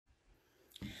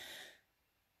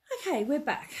Okay, we're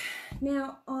back.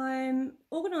 Now I'm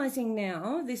organising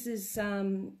now. This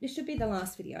should be the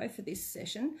last video for this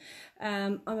session.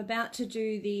 I'm about to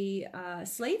do the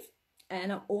sleeve,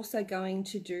 and I'm also going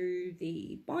to do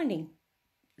the binding.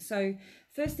 So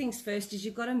first things first is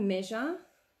you've got to measure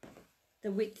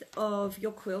the width of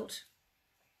your quilt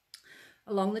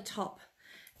along the top,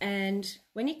 and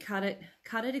when you cut it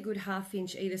a good 1/2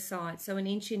 inch either side, so 1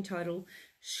 inch in total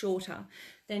shorter.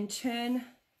 Then turn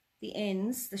the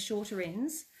ends, the shorter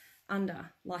ends,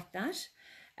 under like that,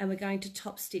 and we're going to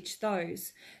top stitch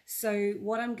those. So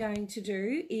what I'm going to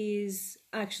do is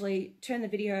actually turn the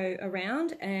video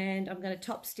around and I'm going to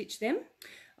top stitch them.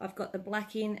 I've got the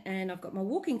black in and I've got my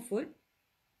walking foot,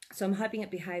 so I'm hoping it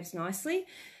behaves nicely,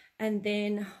 and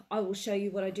then I will show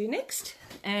you what I do next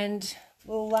and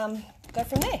we'll go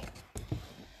from there.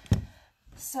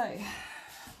 So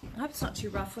I hope it's not too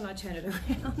rough when I turn it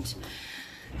around.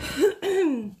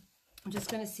 I'm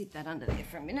just going to sit that under there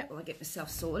for a minute while I get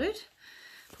myself sorted.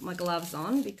 Put my gloves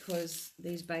on because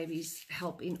these babies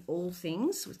help in all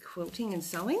things with quilting and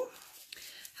sewing.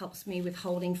 Helps me with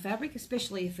holding fabric,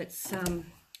 especially if it's, what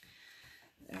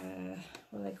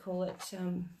do they call it,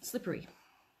 slippery.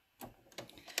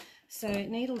 So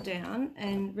needle down,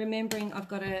 and remembering I've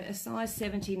got a size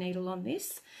 70 needle on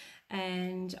this,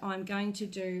 and I'm going to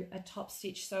do a top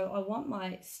stitch. So I want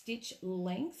my stitch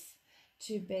length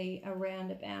to be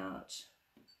around about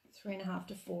 3.5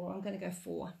 to 4. I'm going to go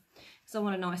 4 because I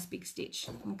want a nice big stitch.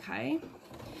 Okay,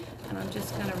 and I'm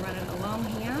just going to run it along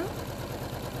here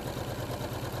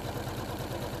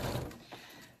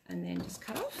and then just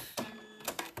cut off,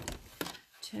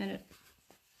 turn it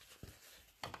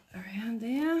around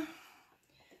there.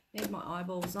 Need my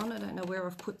eyeballs on. I don't know where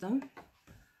I've put them.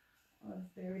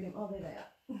 I've buried them. Oh, there they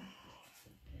are.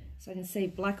 So I can see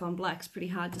black on black's pretty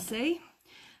hard to see.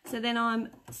 So then I'm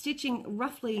stitching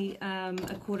roughly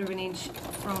 1/4 inch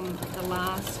from the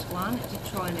last one. I did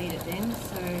try and eat it then,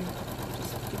 so I'll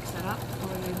just fix that up before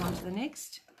we move on to the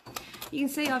next. You can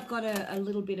see I've got a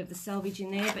little bit of the selvage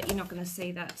in there, but you're not going to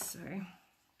see that, so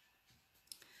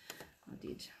I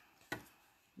did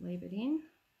leave it in.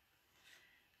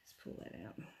 Let's pull that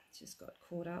out. It's just got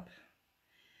caught up.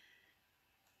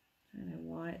 I don't know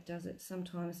why it does it.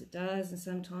 Sometimes it does and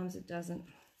sometimes it doesn't.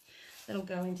 That'll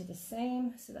go into the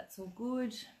seam, so that's all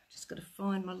good. Just got to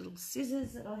find my little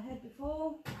scissors that I had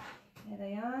before. There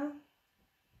they are.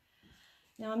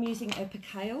 Now I'm using a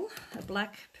percale, a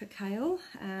black percale.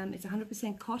 It's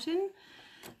 100% cotton,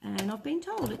 and I've been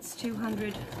told it's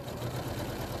 200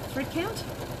 thread count.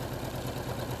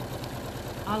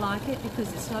 I like it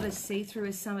because it's not as see-through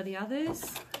as some of the others.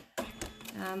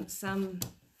 Some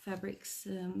fabrics,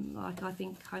 like I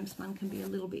think homespun, can be a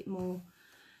little bit more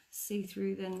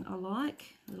see-through than I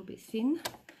like, a little bit thin.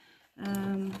 I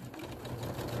don't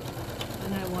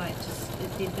know why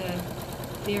it did the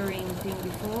varying thing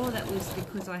before. That was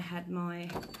because I had my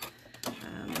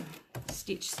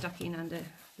stitch stuck in under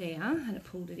there and it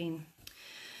pulled it in.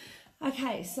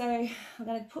 Okay, so I'm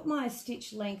going to put my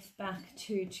stitch length back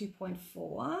to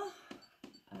 2.4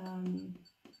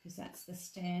 because that's the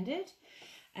standard.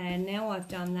 And now I've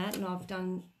done that, and I've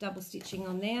done double stitching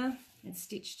on there and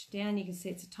stitched down. You can see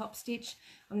it's a top stitch.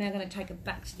 I'm now going to take it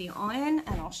back to the iron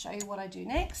and I'll show you what I do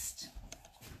next.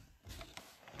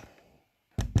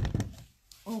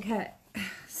 Okay,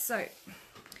 so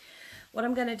what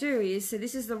I'm going to do is, so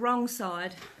this is the wrong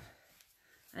side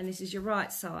and this is your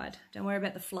right side. Don't worry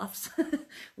about the fluffs.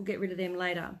 We'll get rid of them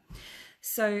later.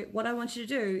 So what I want you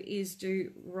to do is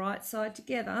do right side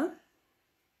together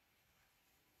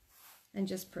and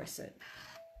just press it.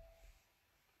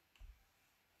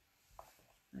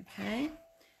 Okay,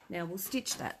 now we'll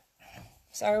stitch that.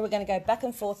 Sorry, we're going to go back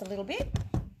and forth a little bit,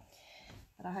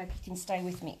 but I hope you can stay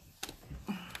with me.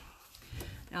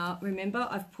 Now remember,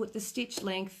 I've put the stitch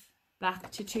length back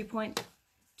to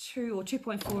 2.2 or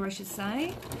 2.4 I should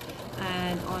say,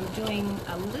 and I'm doing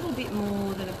a little bit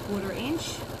more than 1/4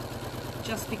 inch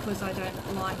just because I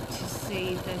don't like to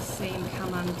see the seam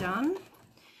come undone.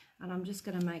 And I'm just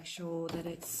going to make sure that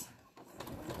it's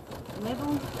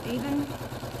level, even.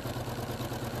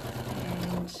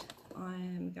 And I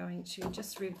am going to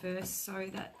just reverse sew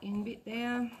that in bit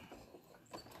there.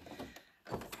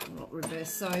 Not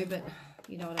reverse sew, but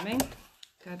you know what I mean.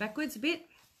 Go backwards a bit.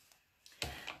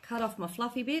 Cut off my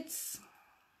fluffy bits.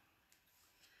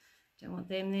 Don't want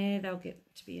them there. They'll get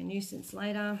to be a nuisance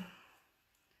later.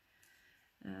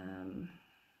 And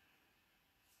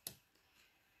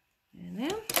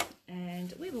now.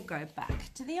 And we will go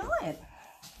back to the iron.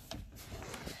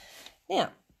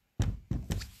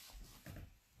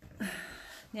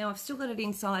 Now I've still got it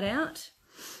inside out,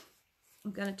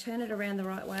 I'm going to turn it around the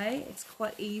right way. It's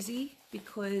quite easy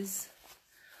because,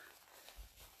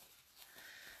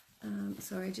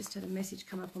 sorry, I just had a message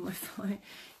come up on my phone,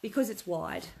 because it's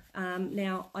wide.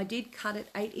 Now, I did cut it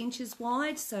 8 inches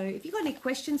wide, so if you've got any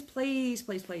questions, please,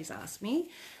 please, please ask me.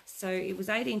 So it was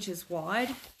 8 inches wide.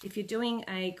 If you're doing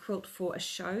a quilt for a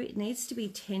show, it needs to be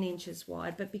 10 inches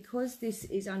wide, but because this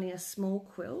is only a small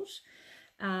quilt,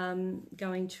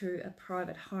 going to a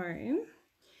private home,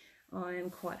 I am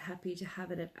quite happy to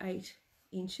have it at 8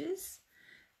 inches,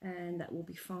 and that will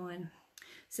be fine.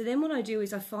 So then what I do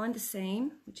is I find the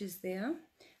seam, which is there,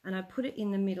 and I put it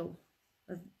in the middle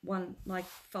of one, like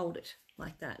fold it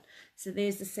like that. So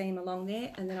there's the seam along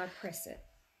there, and then I press it.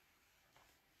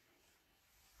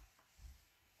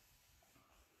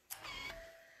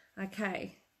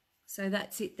 Okay, so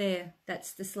that's it there.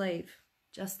 That's the sleeve,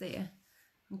 just there.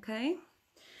 Okay.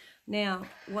 Now,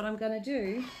 what I'm going to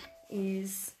do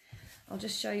is, I'll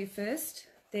just show you first.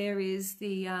 There is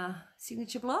the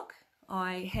signature block.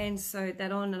 I hand sewed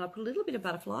that on, and I put a little bit of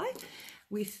butterfly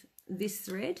with this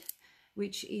thread,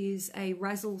 which is a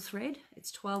razzle thread.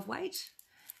 It's 12 weight,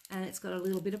 and it's got a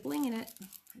little bit of bling in it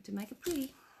to make it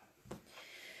pretty.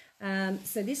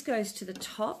 So this goes to the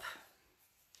top,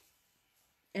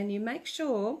 and you make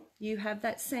sure you have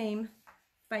that seam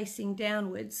facing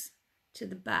downwards to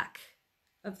the back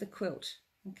of the quilt,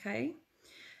 okay?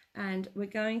 And we're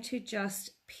going to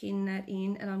just pin that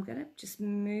in, and I'm going to just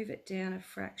move it down a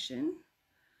fraction,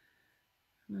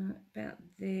 about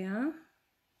there,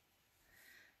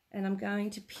 and I'm going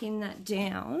to pin that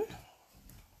down,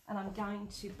 and I'm going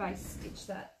to base stitch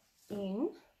that in.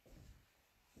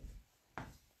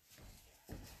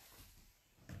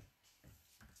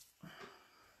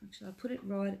 Actually, I'll put it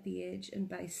right at the edge and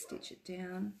base stitch it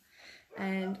down,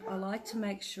 and I like to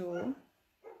make sure,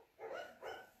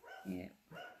 yeah,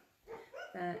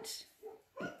 that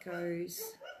it goes,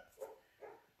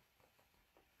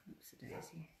 oops a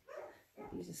daisy,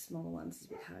 these are smaller ones, it's a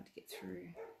bit hard to get through,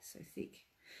 so thick.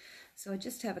 So I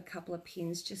just have a couple of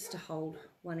pins just to hold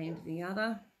one end and the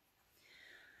other.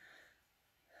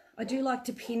 I do like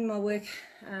to pin my work,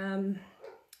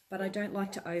 but I don't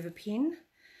like to over pin.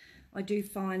 I do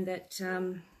find that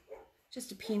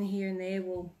just a pin here and there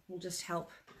will just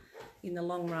help in the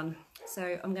long run.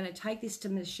 So I'm going to take this to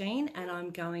the machine, and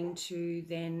I'm going to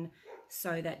then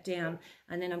sew that down,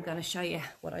 and then I'm going to show you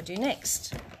what I do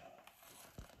next.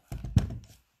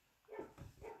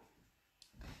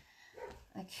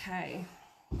 Okay.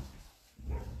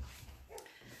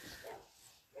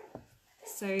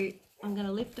 So I'm going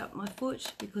to lift up my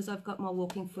foot because I've got my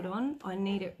walking foot on. I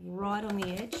need it right on the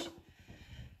edge.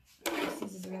 The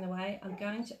scissors are in the way. I'm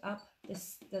going to up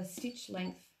the stitch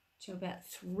length to about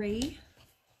 3.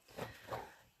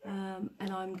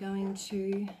 And I'm going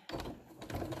to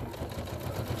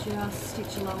just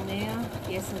stitch along now.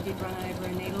 Yes, I did run over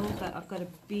a needle, but I've got a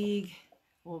big,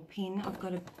 or pin, I've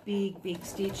got a big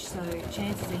stitch, so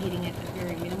chances of hitting it are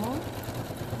very minimal.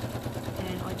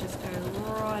 And I just go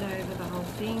right over the whole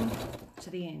thing to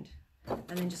the end,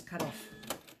 and then just cut off.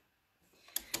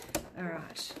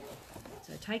 Alright,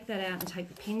 so take that out and take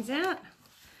the pins out,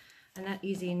 and that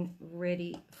is in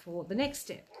ready for the next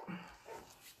step.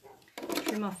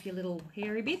 Trim off your little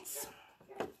hairy bits.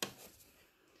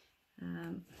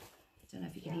 Don't know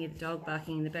if you can hear the dog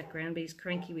barking in the background, but he's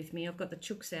cranky with me. I've got the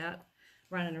chooks out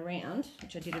running around,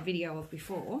 which I did a video of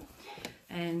before,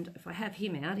 and if I have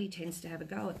him out, he tends to have a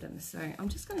go at them. So I'm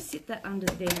just going to sit that under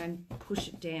there and push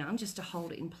it down just to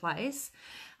hold it in place,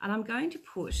 and I'm going to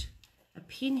put a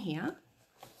pin here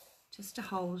just to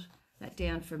hold that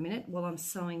down for a minute while I'm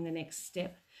sewing the next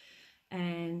step,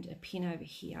 and a pin over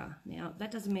here. Now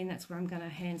that doesn't mean that's where I'm going to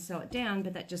hand sew it down,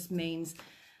 but that just means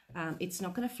it's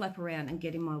not going to flap around and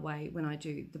get in my way when I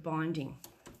do the binding.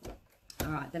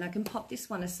 Alright, then I can pop this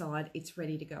one aside. It's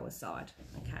ready to go aside.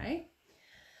 Okay.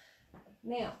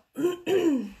 Now,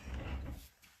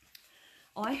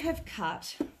 I have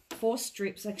cut 4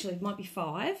 strips, actually it might be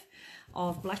 5,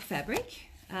 of black fabric.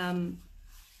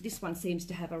 This one seems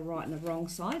to have a right and a wrong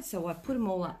side, so I've put them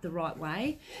all up the right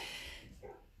way.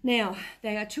 Now,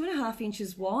 they are 2.5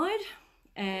 inches wide,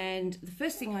 and the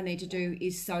first thing I need to do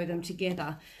is sew them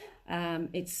together.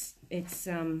 It's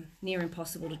near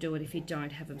impossible to do it if you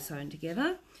don't have them sewn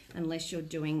together, unless you're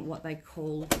doing what they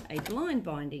call a blind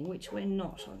binding, which we're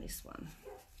not on this one.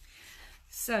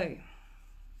 So,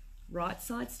 right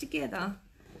sides together,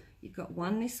 you've got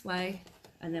one this way,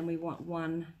 and then we want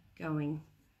one going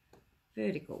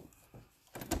vertical.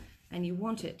 And you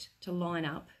want it to line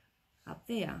up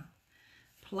there.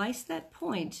 Place that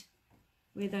point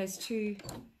where those 2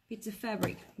 bits of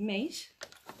fabric meet,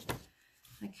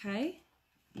 okay,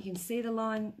 You can see the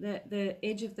line, the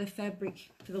edge of the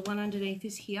fabric for the one underneath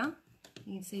is here.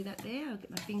 You can see that there. I'll get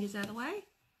my fingers out of the way.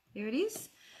 There it is.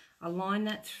 I line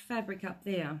that fabric up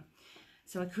there.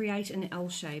 So I create an L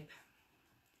shape.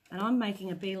 And I'm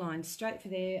making a beeline straight for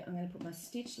there. I'm going to put my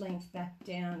stitch length back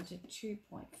down to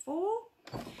 2.4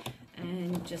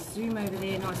 and just zoom over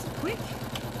there nice and quick.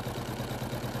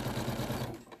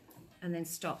 And then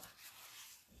stop.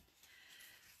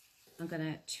 I'm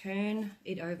going to turn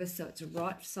it over so it's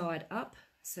right side up.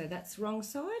 So that's wrong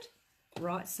side,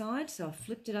 right side. So I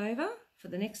flipped it over for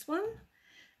the next one.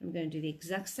 I'm going to do the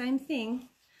exact same thing.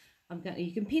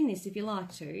 You can pin this if you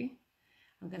like to.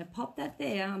 I'm going to pop that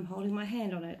there. I'm holding my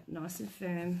hand on it nice and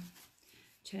firm.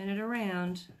 Turn it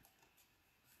around.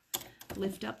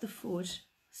 Lift up the foot.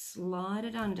 Slide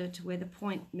it under to where the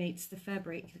point meets the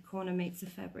fabric, the corner meets the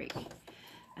fabric.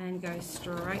 And go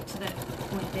straight to that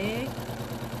point there.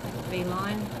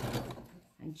 Beeline,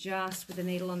 and just with the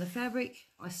needle on the fabric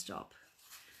I stop,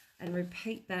 and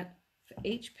repeat that for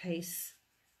each piece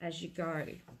as you go.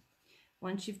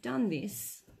 Once you've done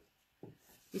this,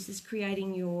 this is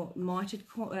creating your mitered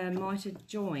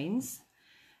joins.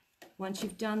 Once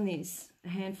you've done this a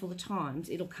handful of times,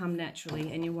 it'll come naturally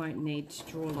and you won't need to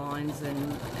draw lines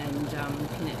and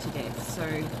pin it to death. So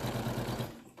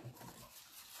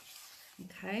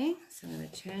okay, so I'm going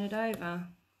to turn it over.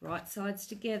 Right sides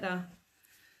together.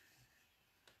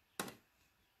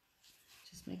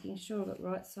 Just making sure that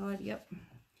right side, yep.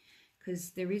 Because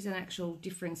there is an actual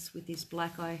difference with this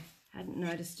black. I hadn't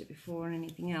noticed it before on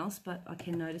anything else, but I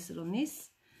can notice it on this.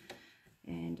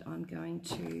 And I'm going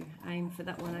to aim for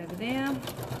that one over there.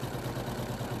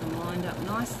 And lined up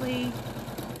nicely.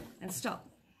 And stop.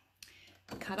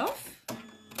 Cut off.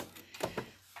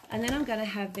 And then I'm going to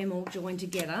have them all joined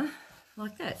together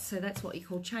like that. So that's what you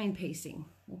call chain piecing.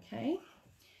 Okay,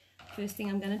 first thing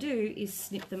I'm going to do is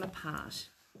snip them apart.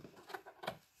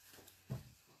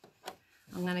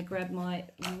 I'm going to grab my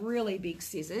really big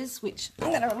scissors, which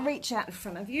I'm going to reach out in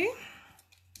front of you.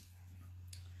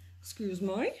 Excuse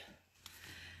me.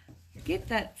 Get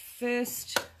that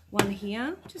first one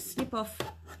here, just snip off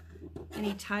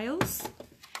any tails,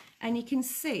 and you can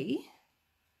see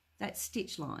that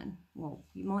stitch line. Well,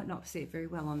 you might not see it very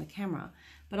well on the camera,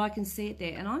 but I can see it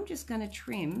there, and I'm just going to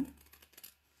trim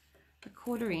a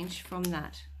 1/4 inch from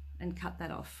that and cut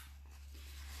that off.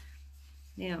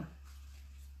 Now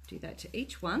do that to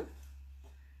each one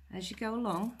as you go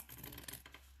along.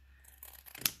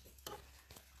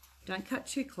 Don't cut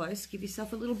too close, give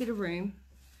yourself a little bit of room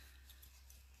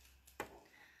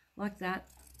like that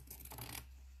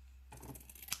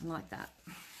and like that.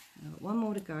 I've got one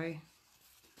more to go.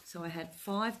 So I had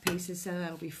 5 pieces, so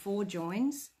that'll be 4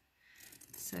 joins.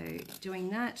 So doing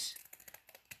that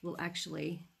will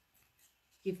actually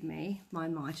give me my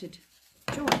mitered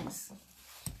joins.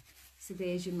 So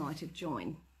there's your mitered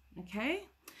join. Okay,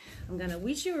 I'm going to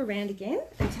whiz you around again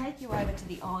and take you over to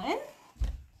the iron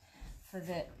for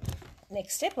the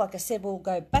next step. Like I said, we'll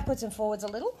go backwards and forwards a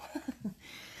little,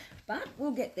 but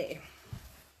we'll get there.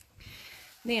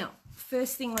 Now,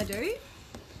 first thing I do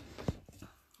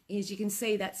is, you can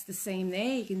see that's the seam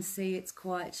there. You can see it's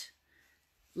quite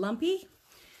lumpy,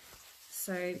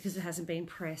 so because it hasn't been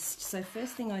pressed. So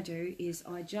first thing I do is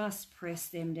I just press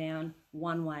them down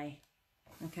one way.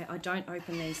 Okay, I don't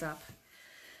open these up.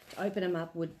 To open them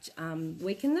up would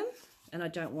weaken them, and I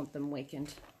don't want them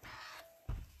weakened.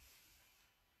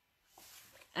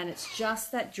 And it's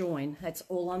just that join. That's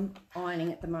all I'm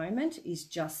ironing at the moment, is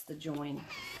just the join.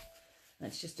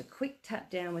 That's just a quick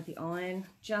tap down with the iron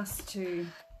just to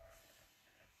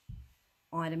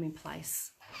iron them in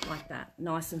place like that,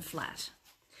 nice and flat.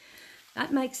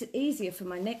 That makes it easier for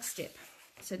my next step.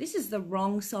 So this is the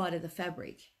wrong side of the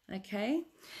fabric, okay?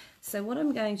 So what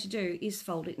I'm going to do is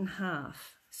fold it in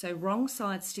half. So wrong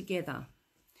sides together.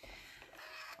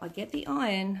 I get the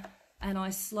iron and I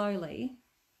slowly,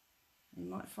 you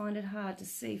might find it hard to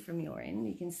see from your end,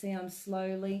 you can see I'm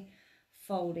slowly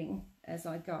folding as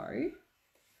I go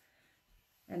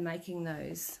and making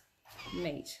those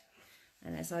meet.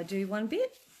 And as I do one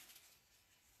bit,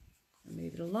 I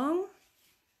move it along,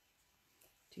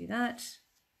 do that,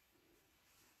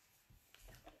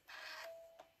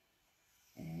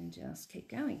 and just keep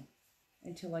going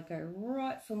until I go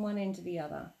right from one end to the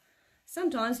other.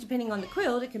 Sometimes, depending on the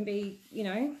quilt, it can be, you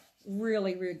know,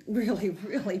 really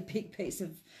big piece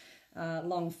of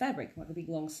long fabric, like a big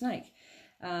long snake.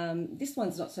 This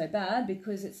one's not so bad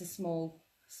because it's a small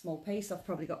piece. I've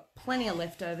probably got plenty of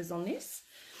leftovers on this,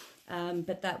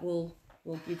 but that will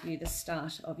give you the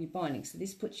start of your binding. So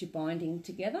this puts your binding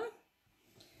together,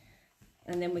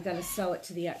 and then we're going to sew it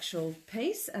to the actual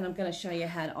piece, and I'm going to show you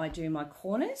how I do my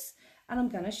corners. and I'm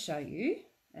going to show you,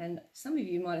 and some of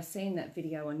you might have seen that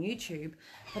video on YouTube,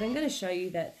 but I'm going to show you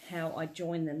that how I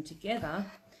join them together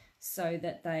so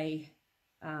that they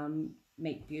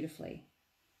meet beautifully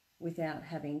without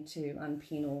having to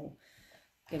unpin or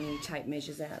get any tape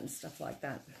measures out and stuff like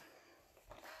that.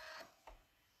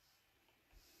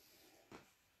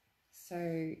 So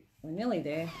we're nearly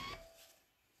there.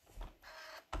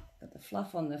 Got the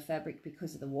fluff on the fabric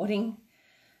because of the wadding,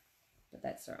 but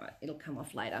that's all right, it'll come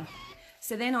off later.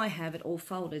 So then I have it all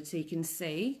folded, so you can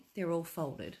see they're all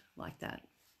folded like that.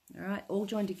 All right, all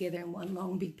joined together in one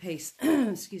long big piece.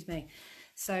 Excuse me.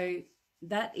 So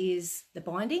that is the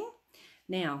binding.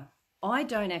 Now, I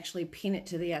don't actually pin it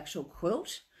to the actual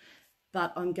quilt,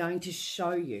 but I'm going to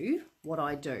show you what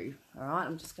I do. All right,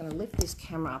 I'm just going to lift this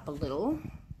camera up a little,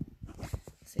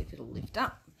 see if it'll lift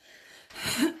up.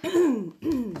 I'm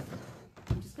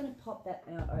just going to pop that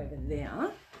out over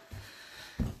there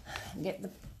and get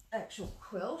the actual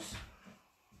quilt.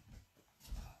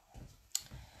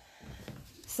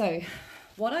 So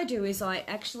what I do is I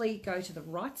actually go to the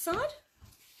right side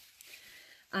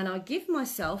and I give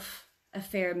myself a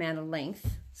fair amount of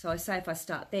length. So I say if I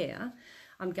start there,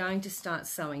 I'm going to start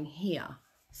sewing here,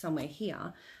 somewhere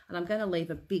here, and I'm going to leave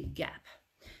a big gap.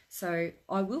 So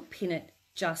I will pin it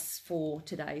just for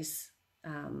today's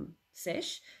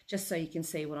sesh, just so you can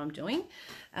see what I'm doing.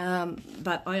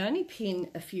 But I only pin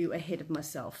a few ahead of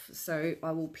myself. So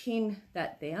I will pin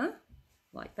that there,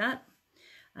 like that,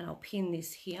 and I'll pin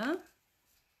this here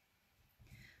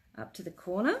up to the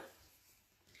corner.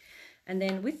 And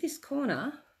then with this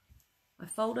corner, I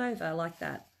fold over like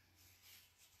that.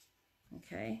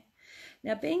 Okay.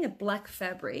 Now, being a black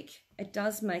fabric, it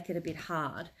does make it a bit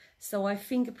hard, so I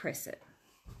finger press it.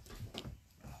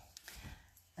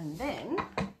 And then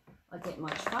I get my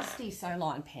trusty sew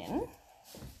line pen,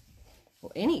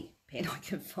 or any pen I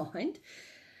can find,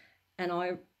 and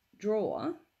I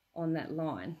draw on that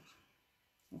line.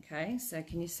 Okay, so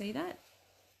can you see that?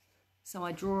 So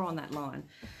I draw on that line.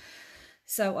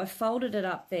 So I folded it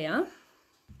up there,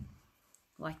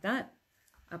 like that,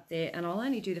 up there, and I'll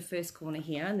only do the first corner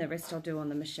here, and the rest I'll do on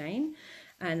the machine,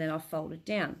 and then I'll fold it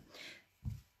down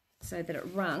so that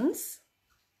it runs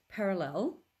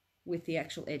parallel with the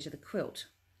actual edge of the quilt.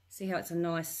 See how it's a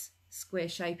nice square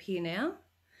shape here now?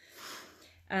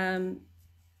 And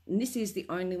this is the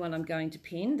only one I'm going to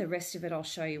pin. The rest of it I'll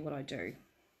show you what I do.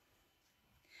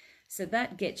 So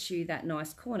that gets you that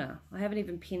nice corner. I haven't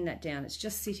even pinned that down, it's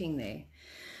just sitting there.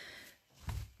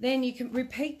 Then you can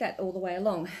repeat that all the way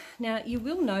along. Now you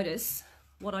will notice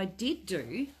what I did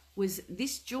do was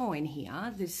this join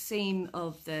here, the seam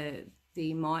of the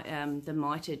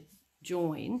mitered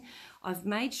join, I've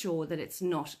made sure that it's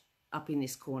not up in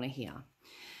this corner here.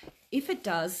 If it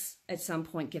does at some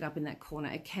point get up in that corner,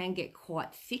 it can get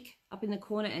quite thick up in the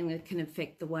corner and it can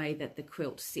affect the way that the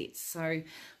quilt sits. So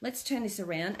let's turn this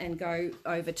around and go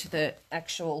over to the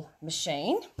actual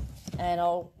machine and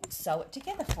I'll sew it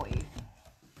together for you.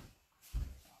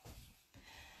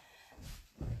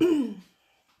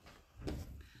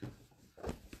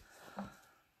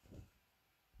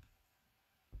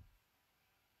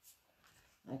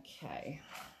 Okay.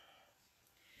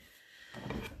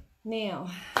 Now,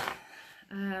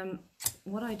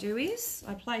 what I do is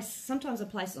sometimes I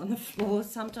place it on the floor,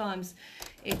 sometimes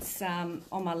it's on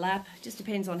my lap, just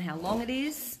depends on how long it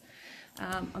is.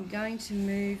 I'm going to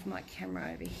move my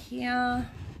camera over here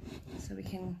so we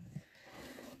can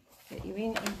get you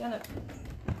in. I'm going to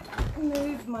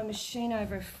move my machine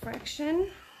over a fraction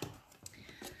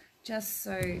just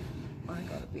so I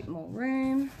got a bit more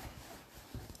room.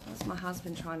 That's my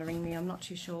husband trying to ring me, I'm not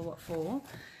too sure what for.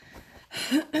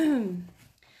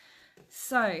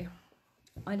 So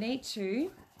I need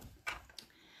to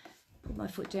put my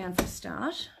foot down for a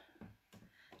start.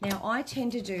 Now I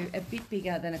tend to do a bit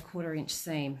bigger than a 1/4 inch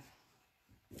seam,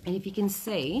 and if you can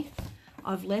see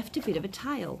I've left a bit of a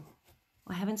tail.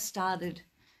 I haven't started,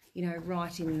 you know,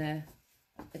 right in the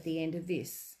at the end of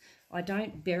this. I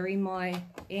don't bury my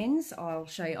ends. I'll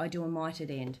show you I do a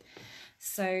mitered end.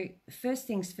 So first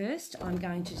things first, I'm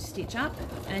going to stitch up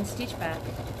and stitch back,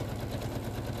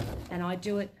 and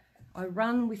I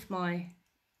run with my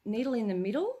needle in the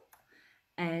middle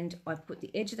and I put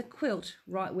the edge of the quilt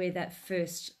right where that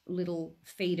first little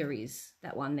feeder is,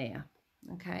 that one there,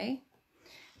 okay?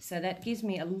 So that gives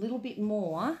me a little bit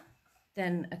more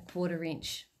than a 1/4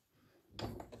 inch.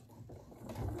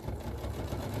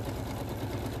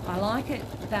 I like it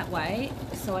that way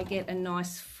so I get a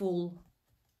nice full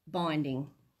binding,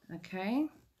 okay?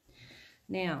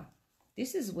 Now,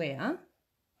 this is why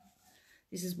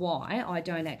I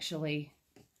don't actually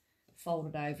fold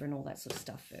it over and all that sort of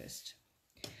stuff first.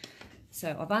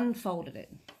 So I've unfolded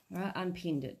it, right,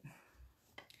 unpinned it.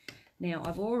 Now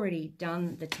I've already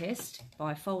done the test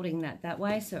by folding that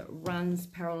way so it runs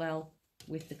parallel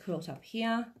with the quilt up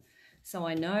here. So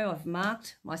I know I've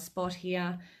marked my spot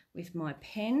here with my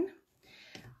pen.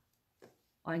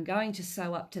 I'm going to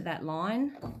sew up to that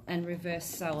line and reverse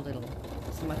sew a little.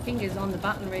 So my finger's on the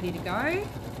button ready to go,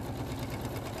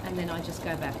 and then I just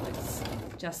go backwards,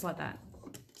 just like that.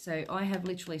 So I have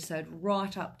literally sewed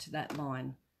right up to that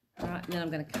line. All right, and then I'm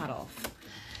going to cut off.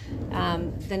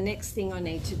 The next thing I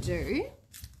need to do,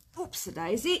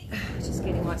 oops-a-daisy, just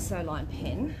getting my sew line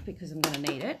pen because I'm going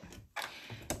to need it,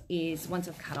 is once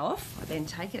I've cut off, I then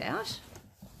take it out,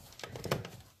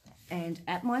 and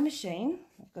at my machine,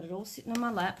 I've got it all sitting on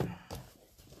my lap.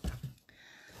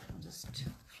 I'll just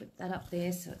flip that up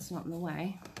there so it's not in the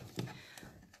way.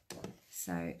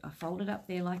 So I fold it up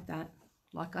there like that,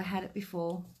 like I had it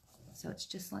before, so it's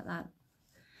just like that.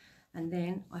 And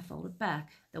then I fold it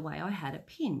back the way I had it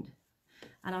pinned.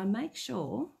 And I make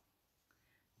sure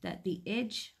that the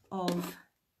edge of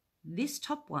this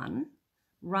top one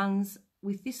runs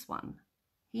with this one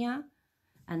here,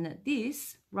 and that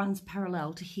this runs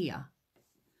parallel to here.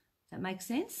 That makes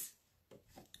sense?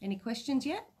 Any questions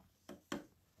yet?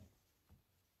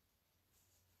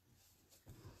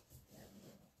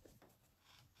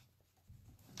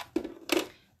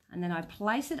 And then I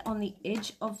place it on the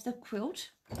edge of the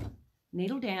quilt,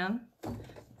 needle down,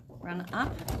 run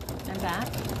up and back,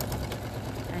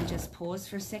 and just pause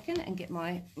for a second and get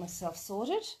myself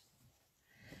sorted.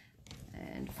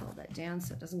 And fold that down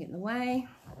so it doesn't get in the way.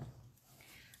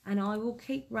 And I will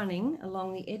keep running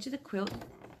along the edge of the quilt,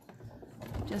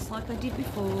 just like I did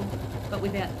before, but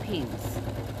without the pins.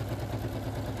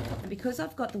 And because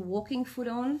I've got the walking foot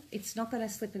on, it's not going to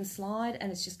slip and slide,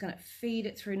 and it's just going to feed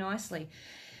it through nicely.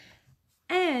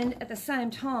 And at the same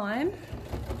time,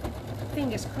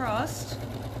 fingers crossed,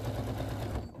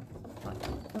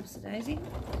 oops-a-daisy,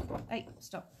 hey,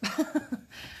 stop.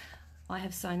 I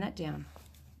have sewn that down,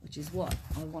 which is what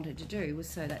I wanted to do, was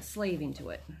sew that sleeve into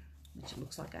it, which it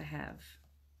looks like I have.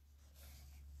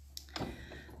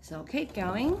 So I'll keep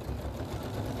going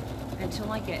until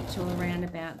I get to around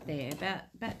about there,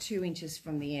 about 2 inches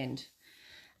from the end.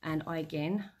 And I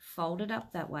again fold it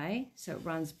up that way so it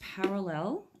runs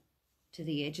parallel to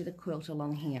the edge of the quilt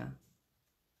along here.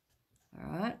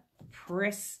 All right,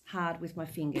 press hard with my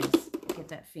fingers, get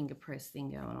that finger press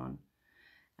thing going on.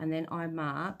 And then I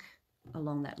mark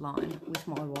along that line with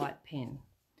my white pen.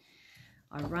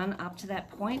 I run up to that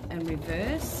point and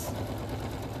reverse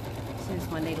as soon as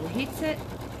my needle hits it,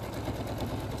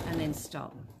 and then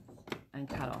stop and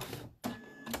cut off.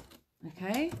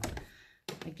 Okay,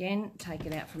 again, take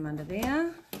it out from under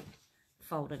there,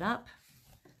 fold it up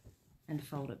and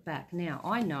fold it back. Now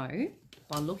I know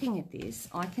by looking at this,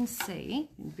 I can see,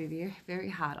 it'll be very, very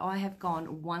hard, I have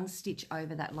gone 1 stitch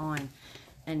over that line.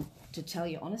 And to tell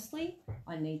you honestly,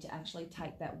 I need to actually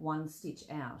take that 1 stitch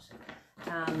out.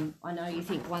 I know you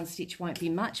think 1 stitch won't be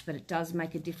much, but it does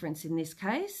make a difference in this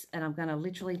case. And I'm going to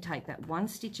literally take that 1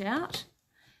 stitch out,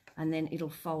 and then it'll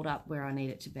fold up where I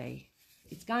need it to be.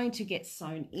 It's going to get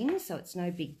sewn in, so it's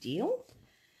no big deal.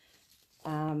 So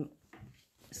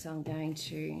I'm going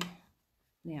to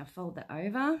now fold that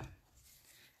over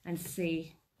and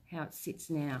see how it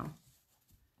sits now.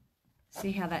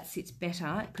 See how that sits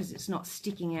better because it's not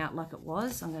sticking out like it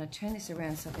was. I'm going to turn this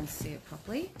around so I can see it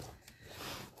properly.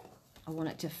 I want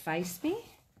it to face me.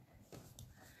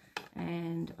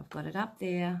 And I've got it up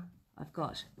there. I've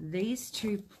got these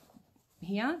two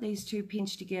here, these two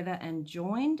pinched together and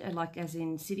joined, like as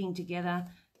in sitting together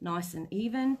nice and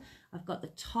even. I've got the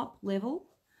top level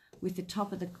with the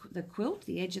top of the quilt,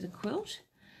 the edge of the quilt.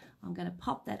 I'm going to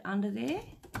pop that under there,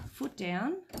 foot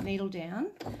down, needle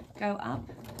down, go up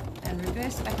and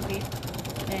reverse back a bit,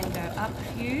 then go up a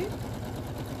few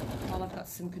while I've got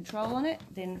some control on it,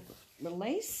 then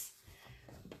release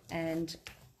and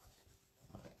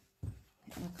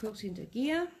get my quilt into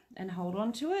gear and hold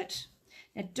on to it.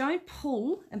 Now don't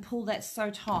pull and pull that so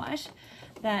tight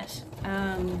that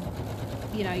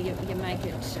you know, you make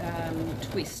it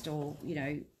twist, or you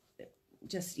know,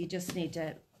 you just need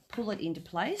to pull it into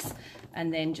place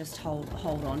and then just hold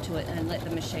on to it and let the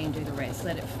machine do the rest.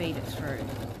 Let it feed it through.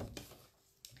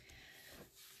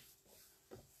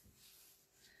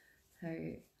 So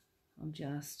I'm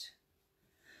just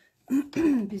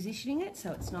positioning it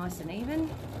so it's nice and even.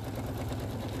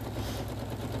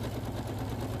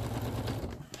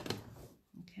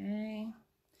 Okay,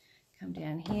 come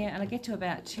down here and I get to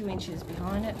about 2 inches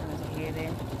behind it. There's a hair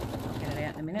there. I'll get it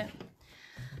out in a minute.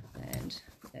 And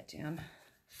put that down.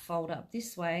 Fold up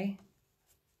this way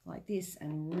like this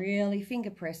and really finger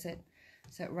press it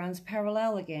so it runs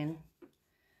parallel again.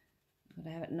 Got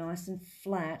to have it nice and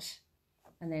flat,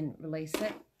 and then release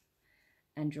it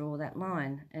and draw that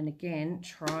line. And again,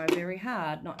 try very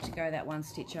hard not to go that one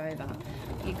stitch over.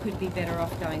 You could be better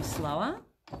off going slower,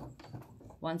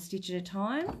 one stitch at a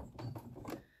time.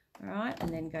 All right, and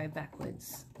then go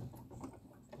backwards,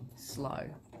 slow.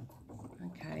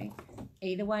 Okay,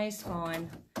 either way is fine,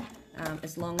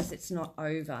 as long as it's not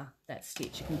over that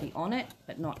stitch. It can be on it,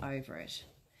 but not over it.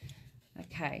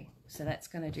 Okay, so that's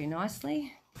going to do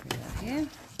nicely. Put that here.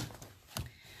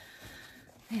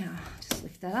 Now, just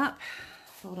lift that up,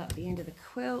 fold up the end of the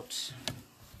quilt.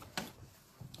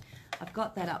 I've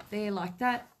got that up there like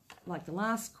that, like the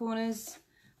last corners,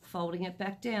 folding it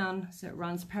back down so it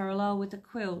runs parallel with the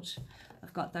quilt.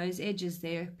 I've got those edges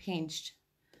there pinched.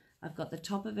 I've got the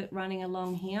top of it running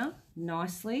along here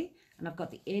nicely, and I've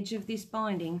got the edge of this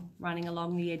binding running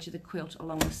along the edge of the quilt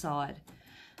along the side.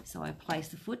 So I place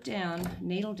the foot down,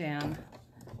 needle go, and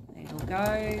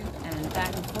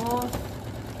back and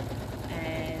forth,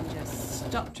 and just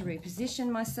stop to reposition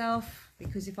myself,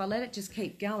 because if I let it just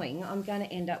keep going, I'm going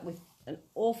to end up with an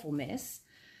awful mess,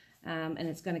 and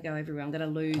it's going to go everywhere. I'm going to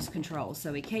lose control.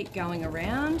 So we keep going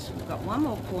around. We've got one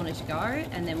more corner to go,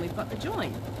 and then we've got the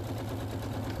join.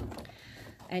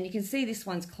 And you can see this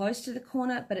one's close to the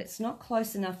corner, but it's not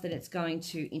close enough that it's going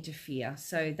to interfere.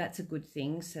 So that's a good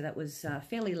thing. So that was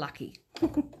fairly lucky.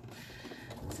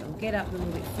 So we'll get up a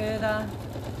little bit further.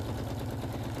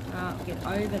 Get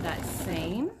over that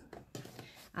seam.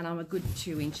 And I'm a good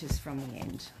 2 inches from the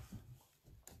end.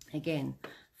 Again,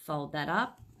 fold that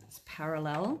up. It's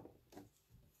parallel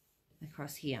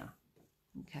across here.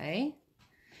 Okay.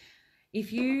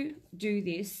 If you do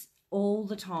this all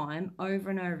the time, over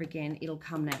and over again, it'll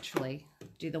come naturally.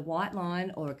 Do the white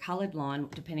line or a coloured line,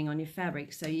 depending on your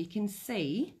fabric, so you can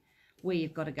see where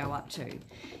you've got to go up to.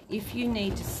 If you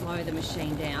need to slow the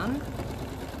machine down,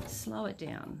 slow it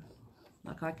down.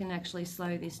 Like I can actually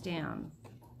slow this down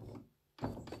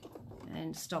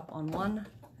and stop on one,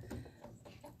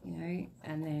 you know,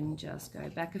 and then just go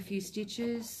back a few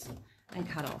stitches and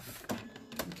cut off.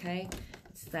 Okay.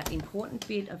 It's that important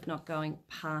bit of not going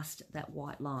past that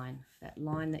white line, that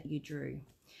line that you drew.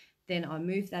 Then I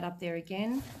move that up there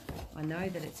again. I know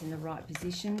that it's in the right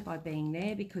position by being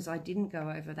there because I didn't go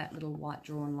over that little white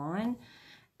drawn line,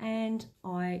 and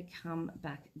I come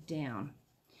back down.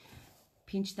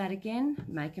 Pinch that again,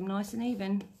 make them nice and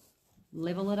even,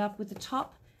 level it up with the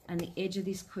top and the edge of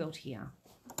this quilt here.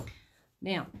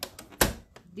 Now,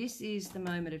 this is the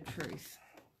moment of truth.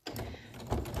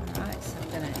 Alright, so I'm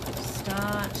going to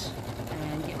start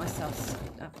and get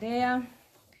myself up there.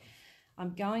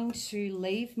 I'm going to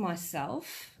leave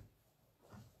myself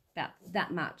about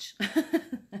that much,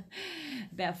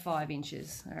 about 5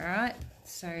 inches. Alright,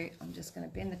 so I'm just going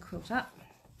to bend the quilt up.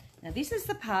 Now this is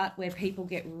the part where people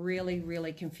get really,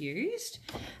 really confused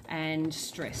and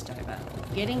stressed over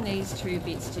getting these two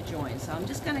bits to join. So I'm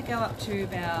just going to go up to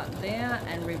about there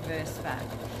and reverse back.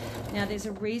 Now there's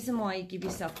a reason why you give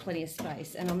yourself plenty of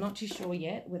space, and I'm not too sure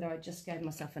yet whether I just gave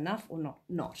myself enough or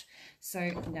not. So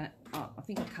I'm gonna, I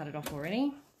think I cut it off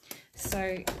already.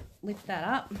 So lift that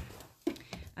up,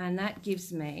 and that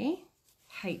gives me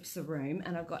heaps of room,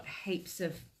 and I've got heaps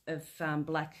of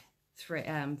black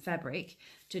fabric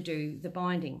to do the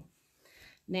binding.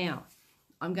 Now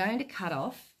I'm going to cut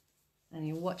off, and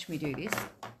you watch me do this,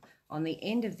 on the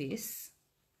end of this.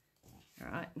 All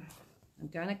right, I'm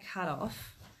going to cut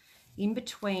off in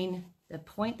between the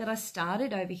point that I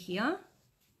started over here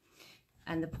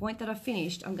and the point that I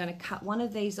finished. I'm going to cut one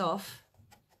of these off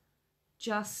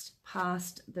just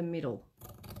past the middle,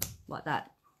 like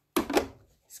that.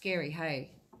 Scary,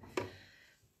 hey?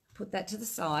 Put that to the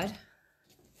side,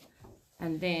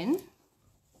 and then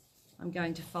I'm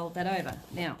going to fold that over.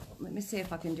 Now, let me see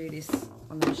if I can do this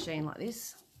on the machine like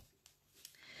this.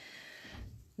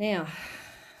 Now,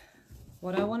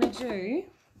 what I want to do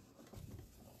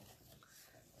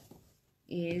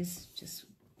is just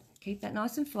keep that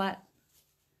nice and flat,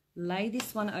 lay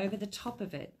this one over the top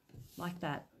of it like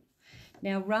that.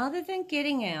 Now rather than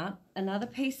getting out another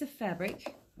piece of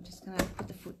fabric, I'm just going to put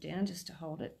the foot down just to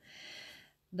hold it.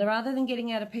 Rather than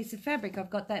getting out a piece of fabric, I've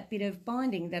got that bit of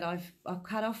binding that I've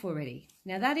cut off already.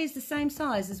 Now that is the same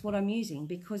size as what I'm using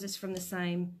because it's from the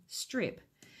same strip.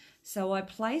 So I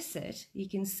place it, you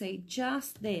can see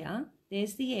just there,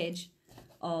 there's the edge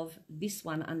of this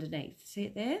one underneath. See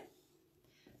it there?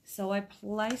 So I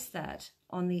place that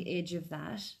on the edge of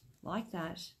that, like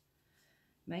that.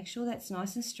 Make sure that's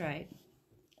nice and straight.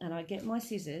 And I get my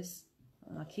scissors,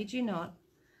 and I kid you not,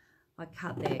 I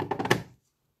cut there,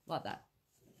 like that.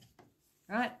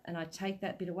 Right, and I take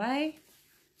that bit away,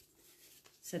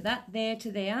 So that there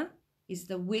to there is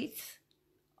the width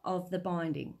of the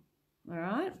binding. All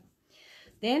right.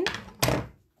 Then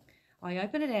I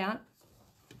open it out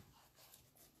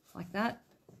like that,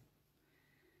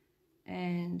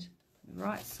 and the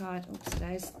right side, oops,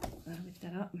 days, I'll lift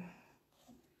that up.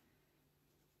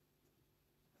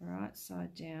 Right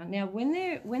side down. Now when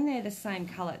they're the same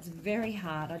colour, it's very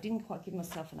hard. I didn't quite give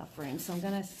myself enough room, so I'm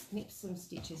going to snip some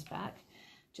stitches back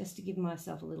just to give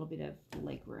myself a little bit of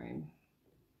leg room.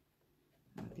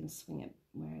 I can swing it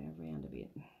around a bit.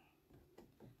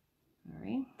 All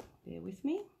right, bear with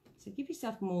me. So give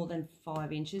yourself more than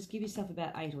 5 inches. Give yourself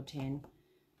about 8 or 10.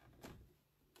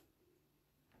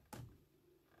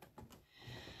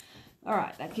 All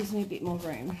right, that gives me a bit more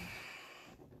room.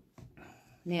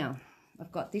 Now,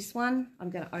 I've got this one, I'm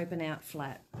going to open out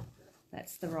flat.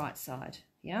 That's the right side,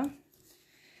 yeah?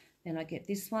 Then I get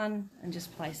this one and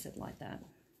just place it like that.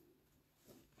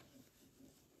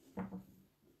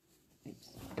 Oops.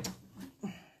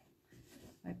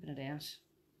 Open it out.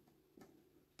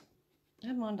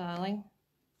 Don't mind, darling.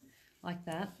 Like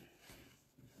that.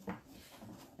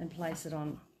 And place it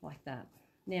on like that.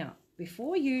 Now,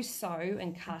 before you sew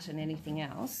and cut and anything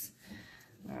else,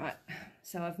 all right,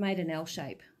 so I've made an L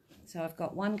shape. So I've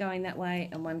got one going that way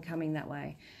and one coming that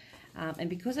way. And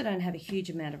because I don't have a huge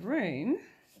amount of room,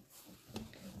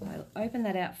 I'll open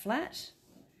that out flat,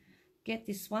 get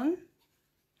this one,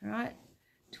 all right,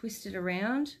 twist it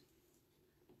around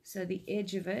so the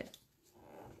edge of it,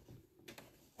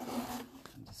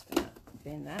 I'm just going to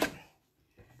bend that,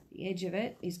 the edge of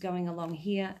it is going along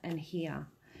here and here,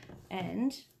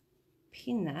 and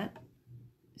pin that,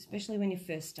 especially when you're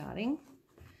first starting,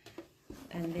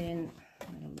 and then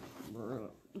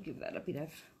give that a bit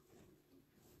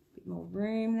more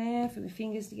room there for the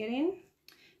fingers to get in.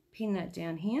 Pin that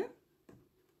down here.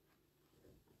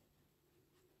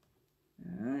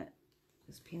 All right,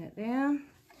 just pin it there,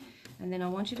 and then I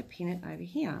want you to pin it over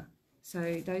here.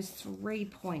 So those 3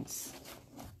 points.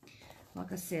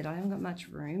 Like I said, I haven't got much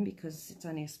room because it's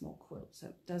only a small quilt, so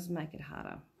it does make it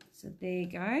harder. So there you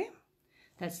go.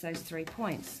 That's those 3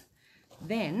 points.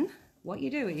 Then what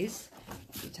you do is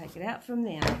you take it out from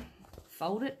there,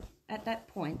 fold it at that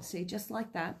point, see, just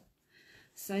like that,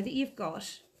 so that you've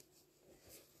got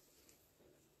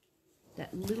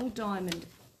that little diamond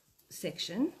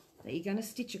section that you're going to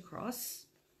stitch across,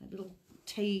 that little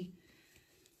T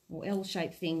or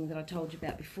L-shaped thing that I told you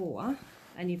about before,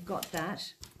 and you've got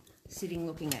that sitting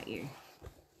looking at you.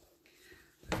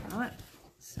 All right,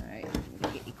 so you're going to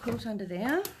get your quilt under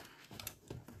there,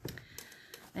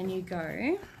 and you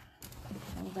go,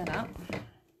 hold that up.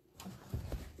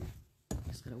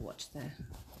 Just got to watch the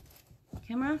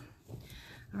camera.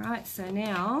 All right, so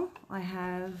now I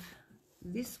have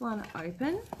this one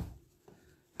open.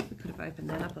 We could have opened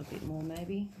that up a bit more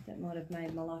maybe. That might have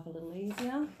made my life a little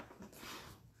easier.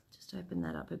 Just open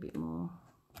that up a bit more.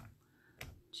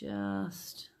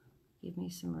 Just give me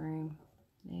some room.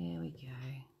 There we go.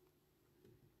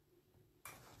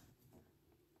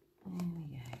 There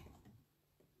we go.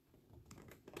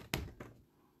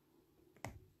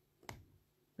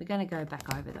 We're going to go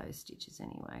back over those stitches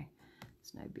anyway.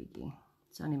 It's no biggie.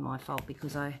 It's only my fault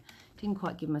because I didn't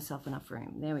quite give myself enough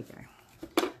room. There we go.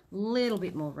 Little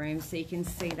bit more room so you can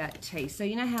see that T. So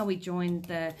you know how we joined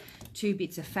the 2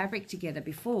 bits of fabric together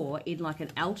before in like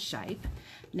an L shape?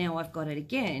 Now I've got it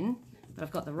again, but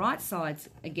I've got the right sides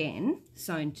again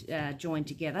sewn, joined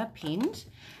together, pinned,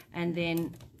 and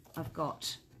then I've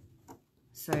got,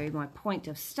 so my point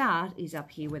of start is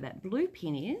up here where that blue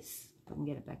pin is. If I can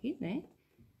get it back in there.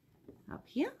 Up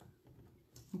here,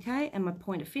 okay, and my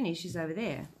point of finish is over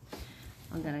there.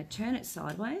 I'm going to turn it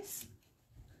sideways.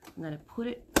 I'm going to put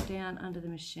it down under the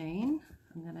machine.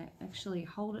 I'm going to actually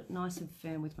hold it nice and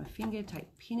firm with my finger, take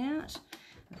the pin out,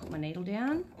 and put my needle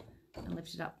down and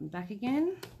lift it up and back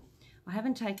again. I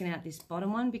haven't taken out this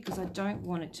bottom one because I don't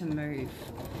want it to move.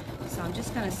 So I'm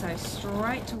just going to sew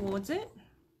straight towards it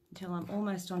until I'm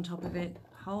almost on top of it,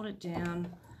 hold it down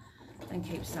and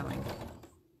keep sewing.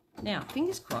 Now,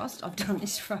 fingers crossed, I've done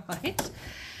this right,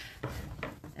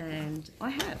 and I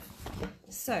have.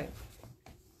 So,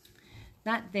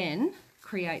 that then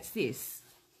creates this.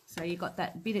 So you've got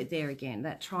that bit there again,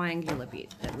 that triangular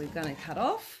bit that we're going to cut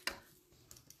off.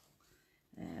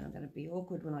 And I'm going to be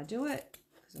awkward when I do it,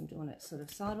 because I'm doing it sort of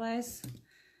sideways.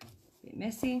 A bit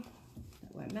messy,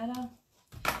 that won't matter.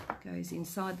 It goes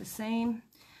inside the seam.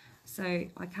 So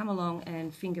I come along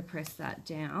and finger press that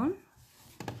down,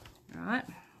 all right?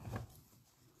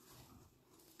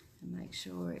 And make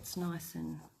sure it's nice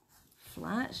and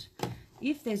flat.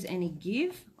 If there's any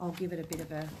give, I'll give it a bit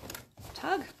of a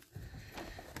tug.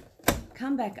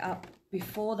 Come back up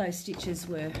before those stitches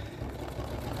were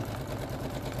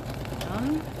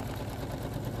done.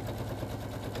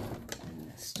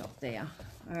 And stop there.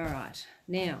 All right,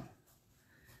 now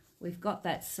we've got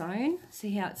that sewn.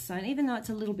 See how it's sewn? Even though it's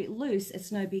a little bit loose,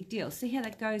 it's no big deal. See how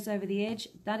that goes over the edge?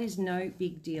 That is no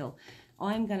big deal.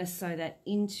 I'm going to sew that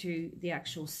into the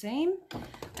actual seam,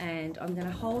 and I'm going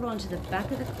to hold on to the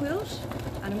back of the quilt,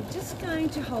 and I'm just going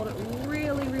to hold it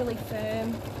really, really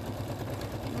firm,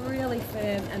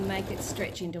 and make it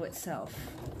stretch into itself.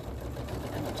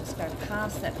 And I'll just go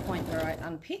past that point where I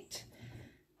unpicked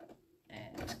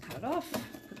and cut it off.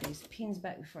 Put these pins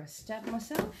back before I stab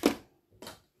myself.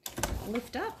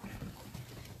 Lift up.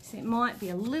 So it might be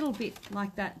a little bit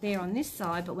like that there on this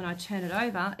side, but when I turn it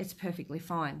over, it's perfectly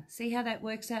fine. See how that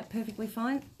works out perfectly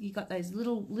fine? You got those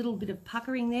little bit of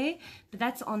puckering there, but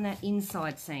that's on that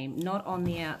inside seam, not on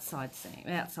the outside seam,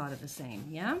 outside of the seam,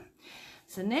 yeah?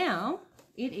 So now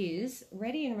it is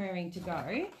ready and raring to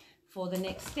go for the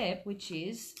next step, which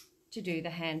is to do the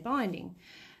hand binding.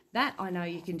 That I know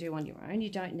you can do on your own.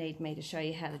 You don't need me to show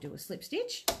you how to do a slip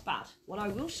stitch, but what I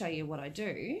will show you what I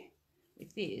do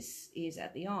with this is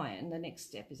at the iron. The next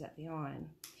step is at the iron.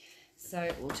 So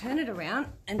we'll turn it around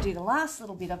and do the last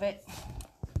little bit of it.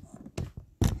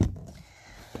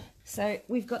 So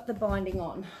we've got the binding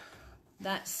on.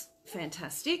 That's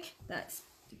fantastic. That's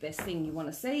the best thing you want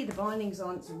to see. The binding's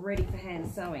on, it's ready for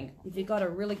hand sewing. If you've got a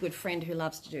really good friend who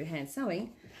loves to do hand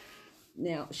sewing,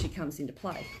 now she comes into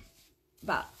play.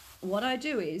 But what I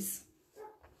do is,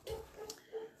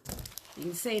 you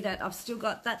can see that I've still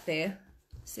got that there.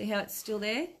 See how it's still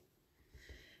there?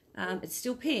 It's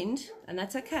still pinned, and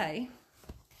that's okay.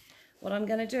 What I'm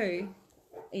going to do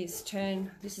is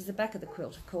turn, this is the back of the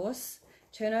quilt, of course,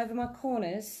 turn over my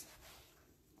corners,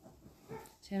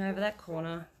 turn over that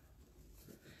corner.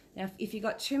 Now, if you've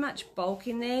got too much bulk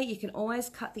in there, you can always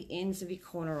cut the ends of your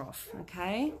corner off,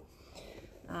 okay?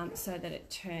 So that it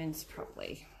turns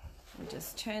properly. And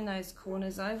just turn those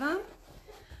corners over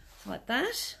like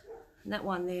that. And that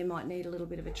one there might need a little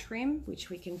bit of a trim, which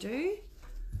we can do.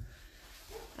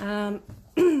 And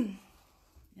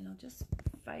I'll just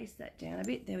face that down a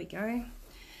bit. There we go.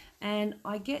 And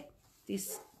I get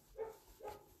this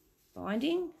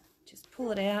binding, just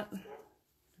pull it out. I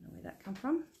don't know where that come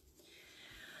from.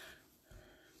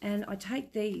 And I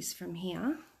take these from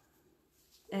here,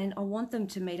 and I want them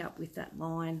to meet up with that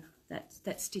line,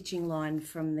 that stitching line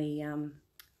from the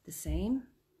seam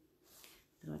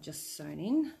that I just sewn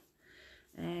in.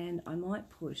 And I might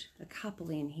put a couple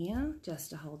in here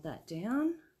just to hold that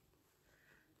down.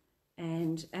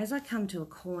 And as I come to a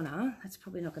corner, that's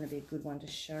probably not going to be a good one to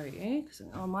show you because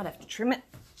I might have to trim it.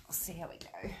 I'll see how we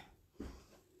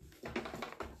go.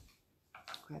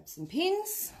 Grab some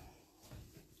pins.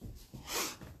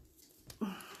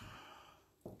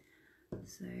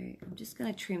 So I'm just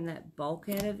going to trim that bulk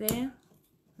out of there.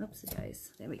 Oops, it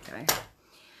goes. There we go.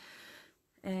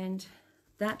 And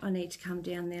that I need to come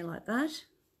down there like that.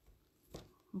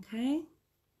 Okay.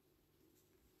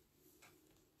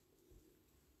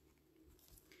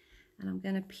 And I'm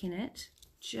going to pin it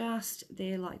just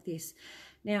there like this.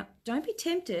 Now, don't be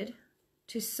tempted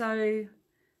to sew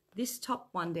this top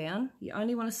one down. You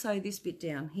only want to sew this bit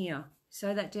down here.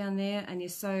 Sew that down there, and you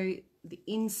sew the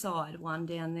inside one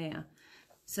down there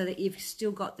so that you've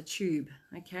still got the tube,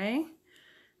 okay?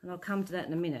 And I'll come to that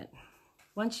in a minute.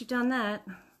 Once you've done that,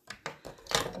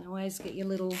 you can always get your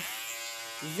little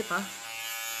zipper,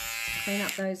 clean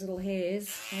up those little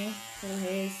hairs, okay? Little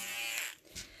hairs,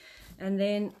 and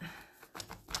then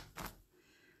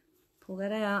pull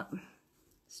that out,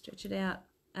 stretch it out,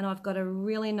 and I've got a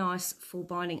really nice full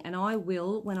binding. And I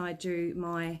will, when I do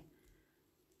my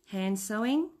hand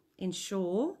sewing,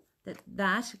 ensure that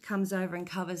that comes over and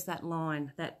covers that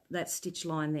line, that stitch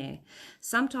line there.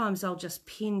 Sometimes I'll just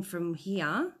pin from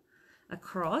here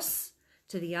across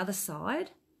to the other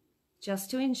side just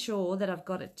to ensure that I've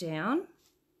got it down.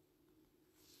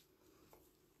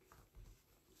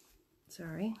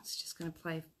 Sorry, it's just going to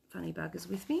play funny buggers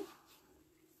with me.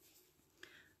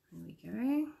 There we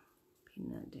go. Pin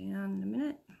that down in a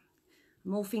minute.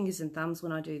 I'm all fingers and thumbs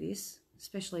when I do this,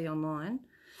 especially online.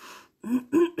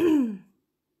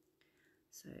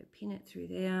 So pin it through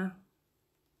there,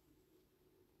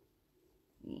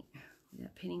 yeah,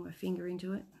 without pinning my finger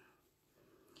into it.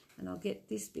 And I'll get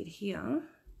this bit here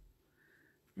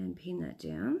and pin that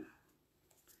down.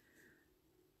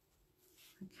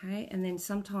 Okay, and then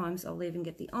sometimes I'll even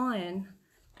get the iron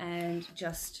and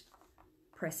just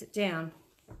press it down.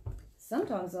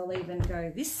 Sometimes I'll even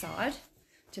go this side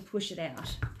to push it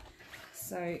out.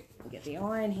 So we'll get the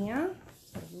iron here,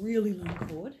 a really long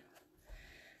cord,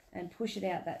 and push it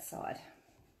out that side.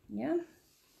 Yeah.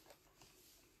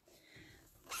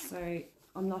 so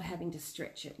I'm not having to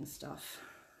stretch it and stuff.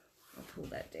 I'll pull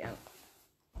that down.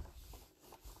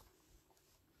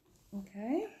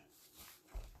 Okay.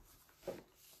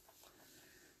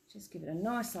 Just give it a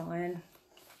nice iron,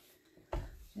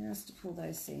 just to pull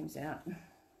those seams out.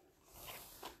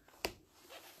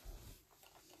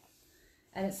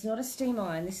 And it's not a steam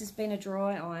iron, this has been a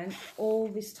dry iron all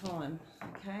this time,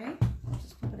 okay? I'll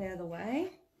just put it out of the way.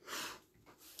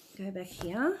 Go back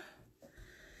here.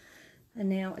 And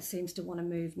now it seems to want to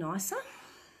move nicer.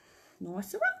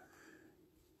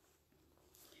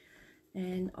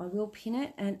 And I will pin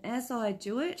it, and as I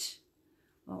do it,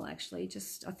 I'll actually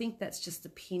just, I think that's just the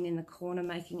pin in the corner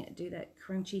making it do that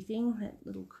crunchy thing, that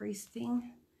little crease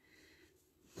thing.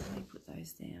 Let me put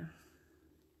those there.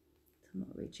 I'm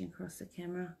not reaching across the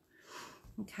camera.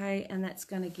 Okay, and that's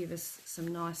going to give us some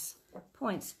nice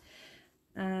points.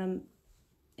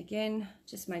 Again,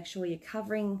 just make sure you're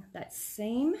covering that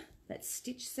seam, that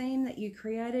stitch seam that you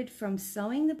created from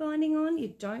sewing the binding on.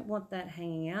 You don't want that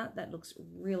hanging out. That looks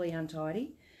really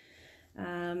untidy.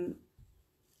 And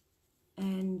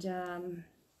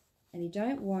you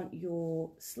don't want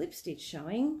your slip stitch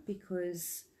showing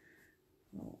because,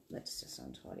 well, that's just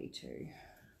untidy too.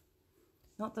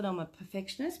 Not that I'm a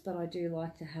perfectionist, but I do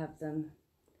like to have them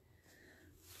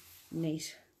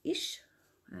neat-ish.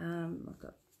 I've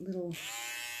got little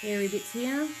hairy bits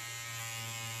here.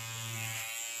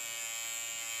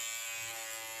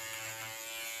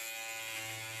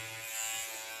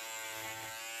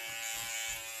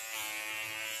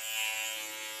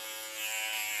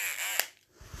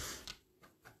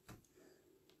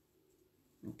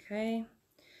 Okay,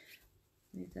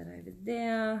 move that over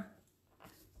there.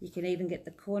 You can even get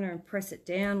the corner and press it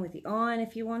down with the iron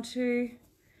if you want to,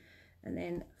 and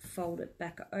then fold it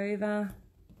back over.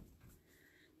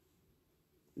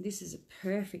 This is a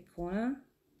perfect corner.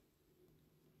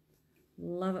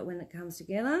 Love it when it comes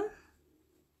together.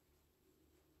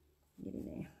 Get in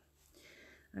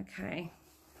there. Okay,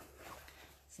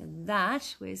 so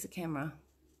that, where's the camera?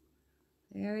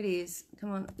 There it is.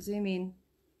 Come on, zoom in.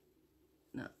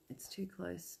 No, it's too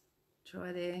close.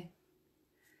 Try there.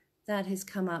 That has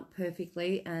come up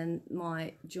perfectly, and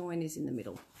my join is in the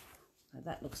middle. So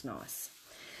that looks nice.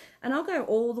 And I'll go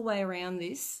all the way around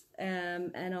this,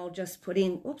 and I'll just put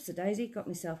in, oops, a daisy, got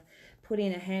myself, put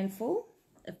in a handful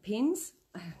of pins.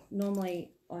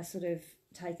 Normally I sort of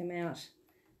take them out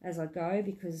as I go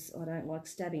because I don't like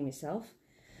stabbing myself.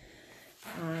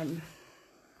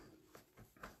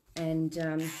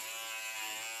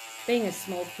 Being a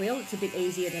small quilt, it's a bit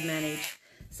easier to manage.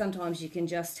 Sometimes you can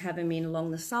just have them in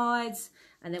along the sides,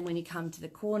 and then when you come to the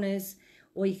corners,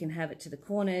 or you can have it to the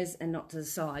corners and not to the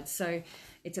sides. So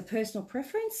it's a personal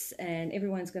preference, and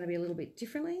everyone's going to be a little bit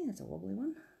differently. That's a wobbly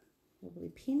one, wobbly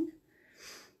pin.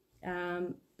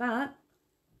 But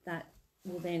that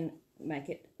will then make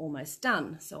it almost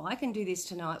done. So I can do this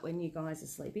tonight when you guys are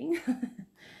sleeping.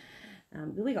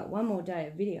 We got one more day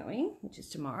of videoing, which is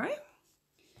tomorrow.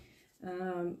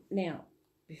 Now,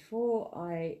 before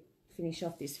I finish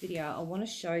off this video, I want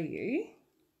to show you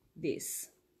this.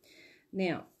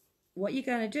 Now, what you're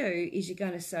going to do is you're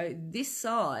going to sew this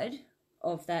side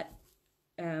of that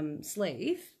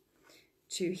sleeve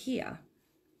to here.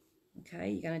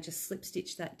 Okay, you're going to just slip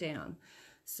stitch that down.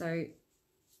 So,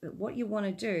 but what you want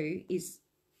to do is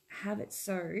have it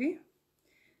so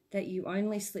that you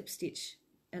only slip stitch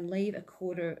and leave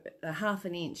a half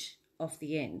an inch off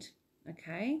the end.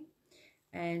 Okay,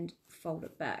 and fold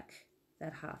it back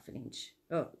that half an inch.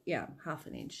 Oh yeah, half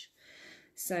an inch.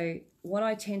 So what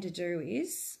I tend to do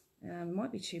is,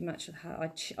 might be too much of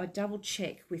I double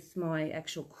check with my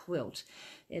actual quilt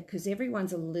because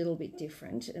everyone's a little bit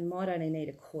different and might only need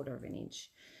a quarter of an inch.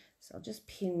 So I'll just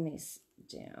pin this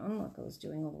down like I was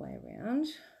doing all the way around.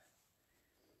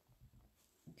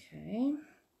 Okay,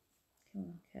 come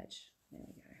on, catch, there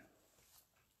we go.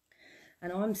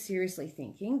 And I'm seriously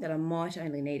thinking that I might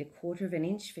only need a quarter of an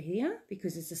inch for here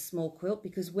because it's a small quilt,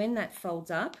 because when that folds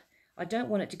up, I don't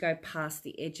want it to go past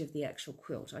the edge of the actual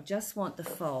quilt. I just want the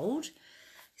fold,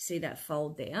 see that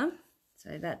fold there?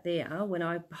 So that there, when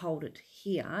I hold it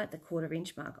here at the quarter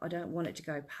inch mark, I don't want it to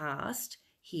go past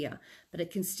here, but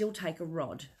it can still take a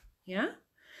rod, yeah?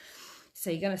 So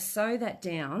you're going to sew that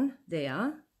down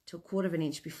there to a quarter of an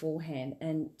inch beforehand,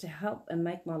 and to help and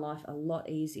make my life a lot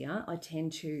easier, I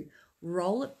tend to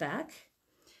roll it back.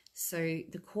 So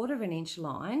the quarter of an inch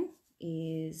line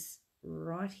is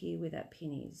right here where that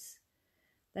pin is.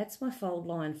 That's my fold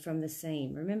line from the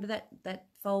seam. Remember that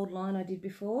fold line I did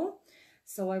before?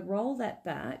 So I roll that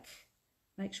back,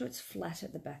 make sure it's flat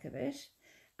at the back of it,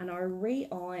 and I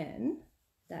re-iron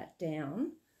that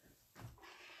down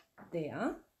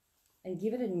there and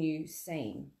give it a new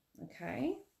seam,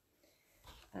 okay?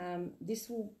 This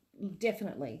will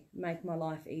definitely make my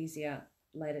life easier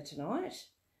later tonight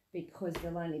because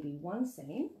there'll only be one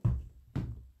seam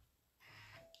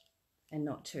and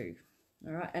not two.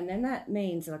 All right, and then that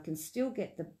means that I can still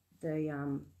get the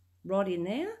rod in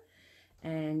there,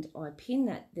 and I pin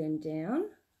that then down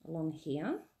along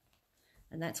here,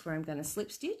 and that's where I'm going to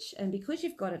slip stitch. And because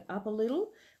you've got it up a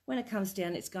little, when it comes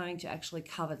down, it's going to actually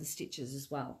cover the stitches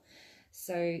as well.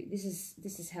 So this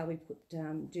is how we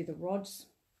do the rods,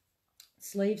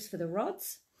 sleeves for the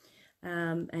rods,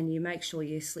 and you make sure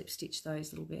you slip stitch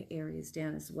those little bit areas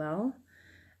down as well,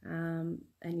 and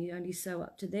you only sew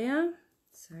up to there.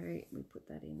 So we put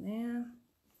that in there,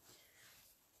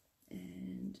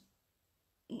 and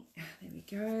there we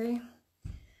go,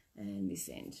 and this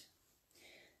end.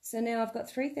 So now I've got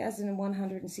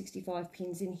 3,165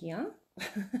 pins in here. I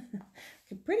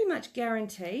can pretty much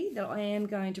guarantee that I am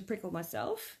going to prickle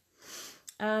myself.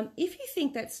 If you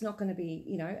think that's not going to be,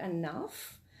 you know,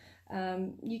 enough,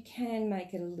 you can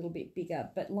make it a little bit bigger.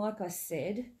 But like I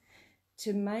said,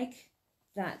 to make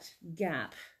that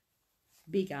gap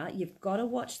bigger, you've got to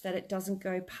watch that it doesn't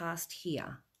go past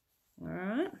here. All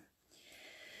right.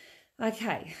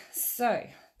 Okay, so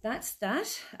that's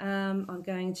that. I'm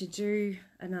going to do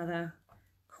another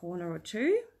corner or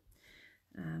two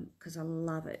because I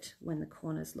love it when the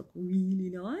corners look really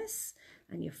nice,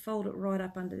 and you fold it right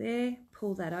up under there,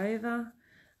 pull that over,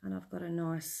 and I've got a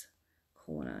nice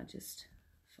corner. Just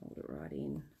fold it right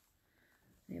in.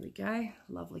 There we go,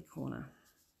 lovely corner.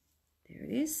 There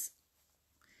it is.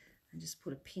 And just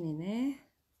put a pin in there.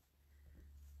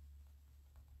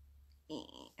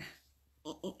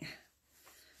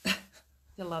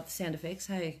 I love the sound effects,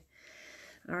 hey?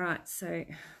 All right, so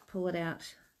pull it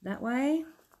out that way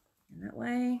and that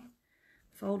way,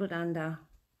 fold it under,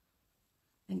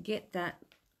 and get that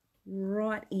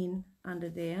right in under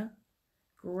there.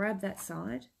 Grab that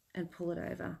side and pull it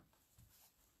over.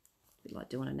 A bit like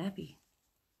doing a nappy.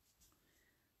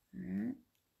 All right,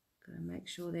 got to make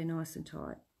sure they're nice and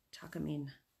tight. Tuck them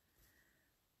in.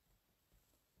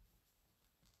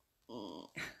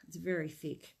 It's very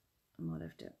thick. I might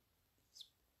have to.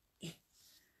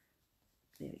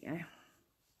 There we go.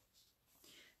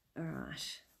 All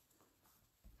right.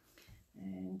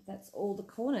 And that's all the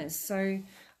corners. So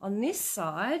on this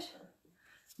side,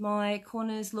 my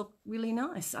corners look really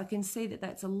nice. I can see that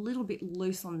that's a little bit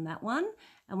loose on that one.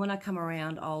 And when I come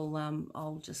around,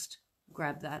 I'll just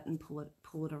grab that and pull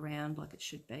it around like it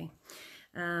should be.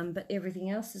 But everything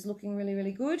else is looking really,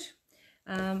 really good.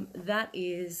 That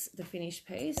is the finished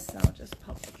piece. So I'll just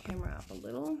pop the camera up a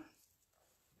little.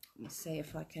 Let me see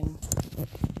if I can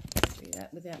do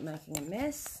that without making a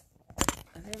mess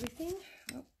of everything.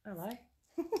 Oh, hello.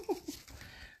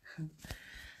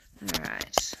 All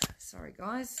right. Sorry,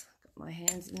 guys. Got my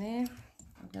hands in there.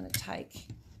 I'm going to take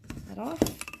that off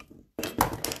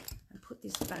and put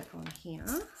this back on here.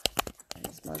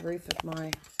 There's my roof of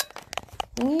my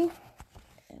thingy.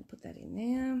 And put that in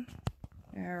there.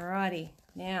 Alrighty,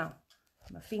 now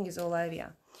my fingers all over you.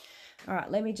 All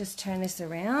right, let me just turn this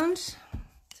around.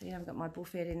 So I've got my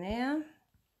buffet in there.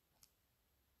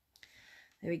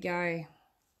 There we go.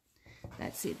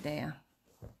 That's it there.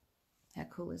 How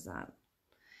cool is that?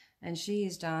 And she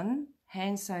is done,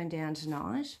 hand sewn down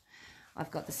tonight.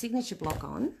 I've got the signature block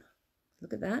on.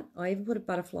 Look at that. I even put a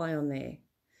butterfly on there.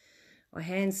 I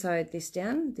hand sewed this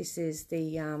down. This is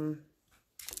the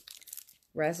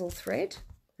razzle thread,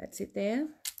 that's it there,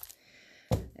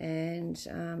 and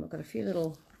I've got a few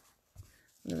little,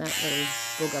 look at that little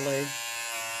boogaloo.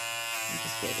 I'll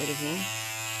just get rid of him.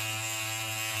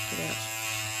 Get out.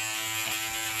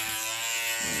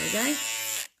 There we go.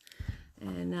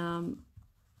 And I'm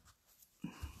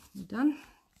done.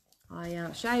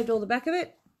 I shaved all the back of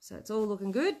it, so it's all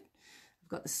looking good. I've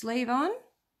got the sleeve on.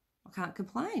 I can't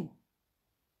complain.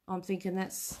 I'm thinking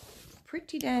that's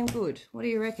pretty damn good. What do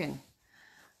you reckon?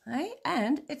 Hey,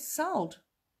 and it's sold.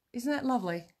 Isn't that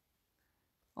lovely?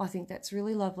 I think that's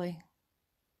really lovely.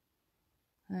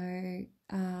 So,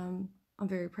 I'm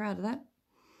very proud of that.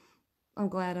 I'm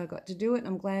glad I got to do it.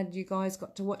 I'm glad you guys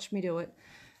got to watch me do it.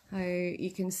 So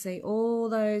you can see all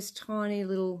those tiny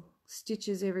little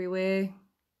stitches everywhere.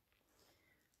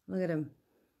 Look at them.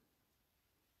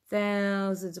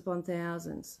 Thousands upon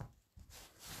thousands.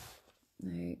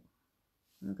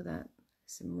 Look at that.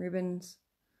 Some ribbons.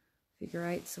 Figure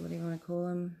eights, or what do you want to call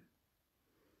them?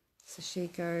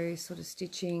 Sashiko sort of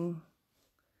stitching.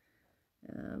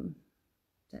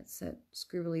 That's that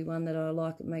scribbly one that I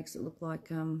like. It makes it look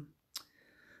like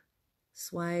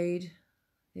suede.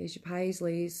 There's your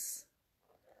paisleys.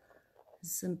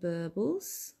 Some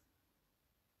burbles.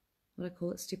 what I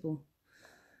call it, stipple.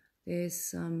 There's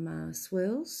some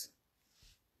swirls.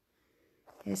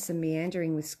 There's some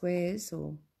meandering with squares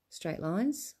or straight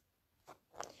lines.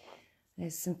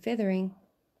 There's some feathering,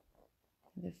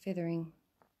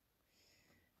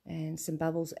 and some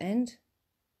bubbles and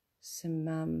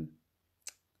some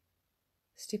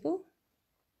stipple.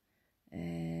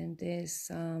 And there's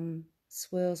some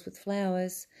swirls with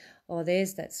flowers. Oh,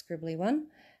 there's that scribbly one.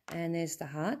 And there's the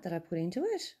heart that I put into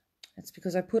it. That's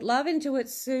because I put love into it,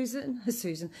 Sue.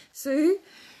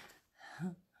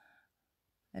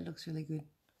 That looks really good.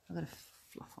 I've got a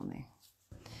fluff on there.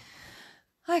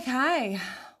 Okay,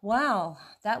 wow,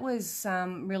 that was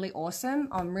really awesome.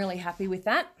 I'm really happy with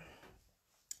that.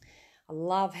 I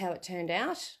love how it turned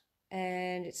out,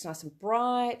 and it's nice and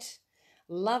bright.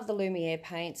 Love the Lumiere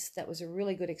paints. That was a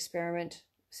really good experiment.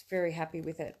 I was very happy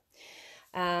with it.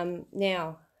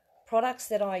 Now, products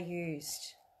that I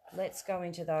used. Let's go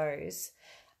into those.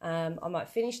 I might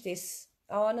finish this.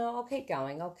 Oh, no, I'll keep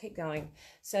going.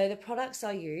 So the products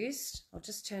I used, I'll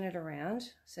just turn it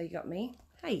around. So you got me.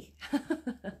 Hey.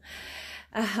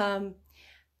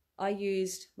 I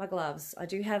used my gloves. I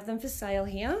do have them for sale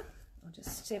here. I'll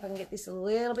just see if I can get this a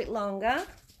little bit longer.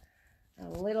 A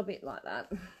little bit like that.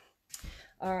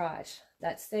 All right,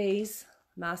 that's these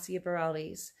Marcia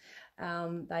Baroli's.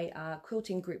 They are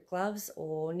quilting grip gloves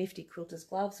or nifty quilters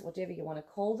gloves, whatever you want to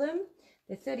call them.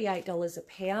 They're $38 a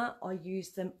pair. I use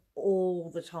them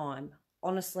all the time.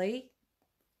 Honestly,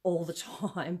 all the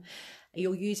time.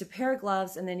 You'll use a pair of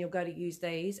gloves and then you'll go to use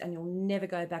these and you'll never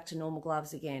go back to normal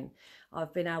gloves again.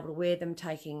 I've been able to wear them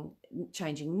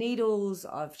changing needles.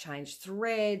 I've changed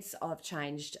threads. I've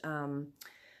changed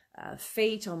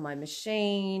feet on my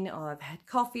machine. I've had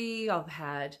coffee. I've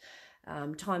had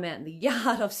time out in the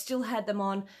yard. I've still had them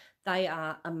on. They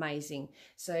are amazing.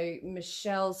 So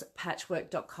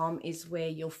michellespatchwork.com is where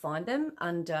you'll find them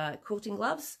under quilting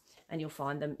gloves, and you'll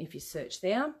find them if you search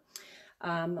there.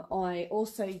 I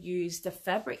also used the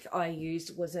fabric I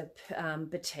used was a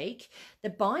batik. The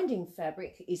binding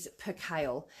fabric is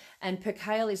percale, and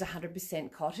percale is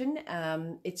 100%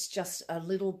 cotton. It's just a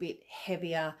little bit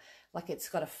heavier, like it's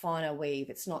got a finer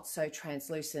weave. It's not so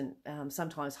translucent.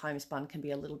 Sometimes homespun can be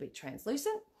a little bit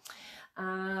translucent.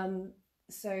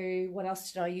 So what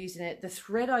else did I use in it? The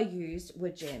thread I used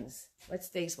were gems. It's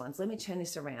these ones. Let me turn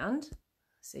this around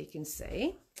so you can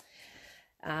see.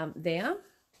 There.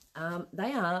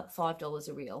 They are $5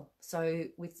 a reel. So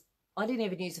I didn't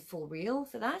even use a full reel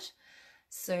for that.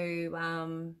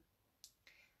 So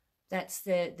that's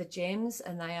the gems,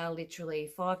 and they are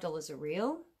literally $5 a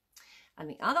reel. And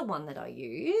the other one that I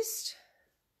used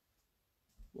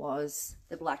was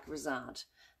the black Rosard.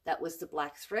 That was the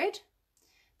black thread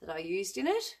that I used in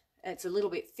it. It's a little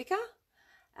bit thicker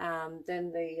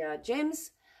than the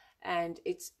gems, and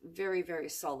it's very, very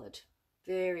solid.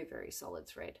 Very, very solid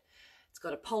thread. It's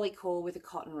got a poly core with a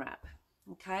cotton wrap.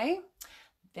 Okay,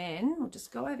 then we'll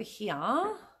just go over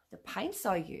here. The paints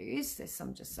I use, there's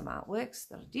just some artworks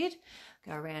that I did.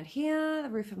 Go around here, the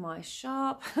roof of my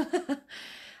shop.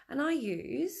 And I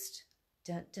used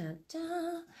the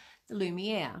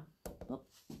Lumiere. Oh,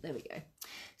 there we go.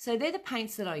 So they're the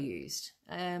paints that I used.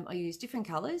 I used different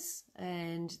colours,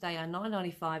 and they are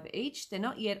 $9.95 each. They're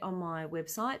not yet on my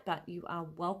website, but you are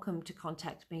welcome to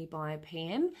contact me by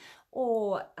PM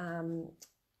or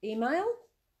email.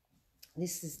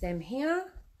 This is them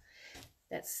here.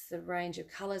 That's the range of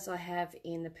colours I have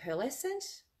in the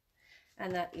pearlescent,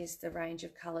 and that is the range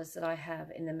of colours that I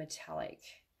have in the metallic.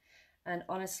 And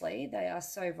honestly, they are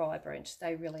so vibrant.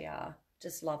 They really are.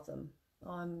 Just love them.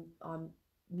 I'm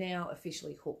now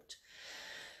officially hooked.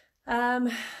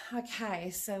 Okay,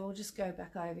 so we'll just go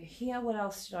back over here. What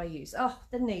else did I use? Oh,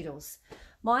 the needles.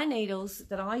 My needles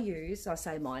that I use, I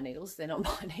say my needles, they're not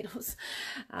my needles.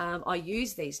 I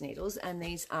use these needles, and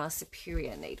these are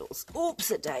Superior needles. Oops,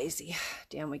 a daisy.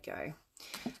 Down we go.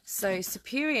 So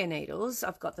Superior needles,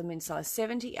 I've got them in size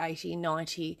 70, 80,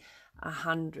 90,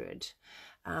 100.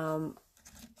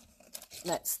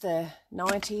 That's the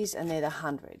 90s, and they're the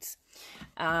 100s.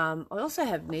 I also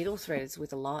have needle threads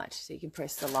with a light, so you can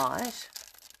press the light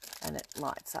and it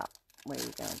lights up where you're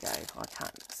going to go. I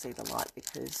can't see the light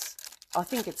because I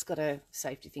think it's got a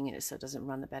safety thing in it so it doesn't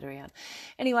run the battery out.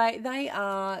 Anyway, they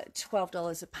are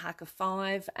 $12 a pack of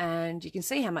 5, and you can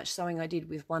see how much sewing I did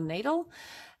with one needle,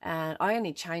 and I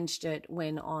only changed it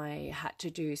when I had to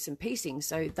do some piecing.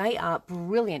 So they are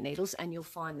brilliant needles, and you'll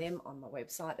find them on my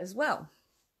website as well.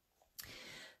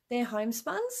 They're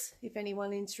homespuns, if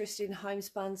anyone interested in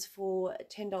homespuns, for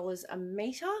 $10 a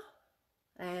metre.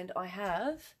 And I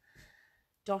have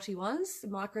dotty ones, the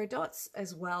micro dots,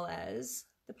 as well as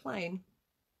the plain.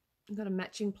 I've got a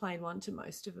matching plain one to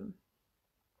most of them.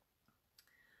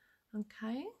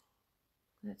 Okay,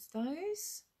 that's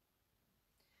those.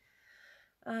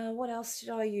 What else did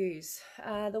I use?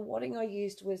 The wadding I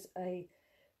used was a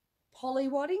poly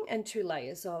wadding and 2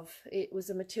 layers of, it was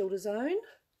a Matilda's Own.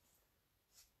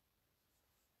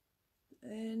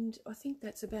 And I think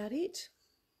that's about it.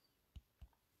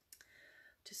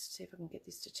 Just see if I can get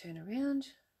this to turn around.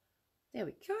 There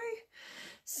we go.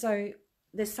 So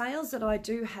the sales that I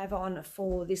do have on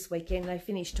for this weekend, they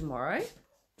finish tomorrow,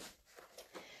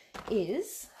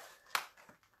 is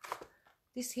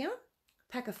this here,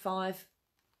 pack of 5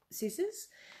 scissors.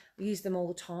 I use them all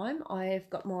the time. I've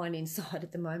got mine inside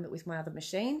at the moment with my other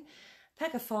machine.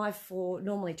 Pack of 5 for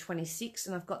normally 26,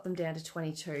 and I've got them down to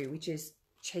 22, which is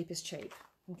cheap as cheap.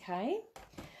 Okay.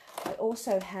 I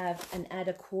also have an add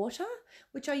a quarter,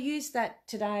 which I used that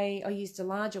today. I used a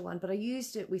larger one, but I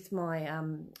used it with my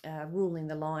ruling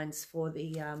the lines for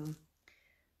the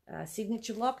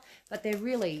signature block, but they're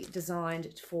really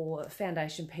designed for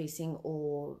foundation piecing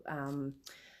or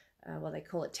well, they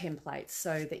call it templates,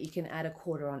 so that you can add a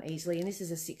quarter on easily. And this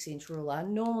is a 6-inch ruler,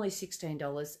 normally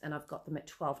 $16, and I've got them at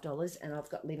 $12, and I've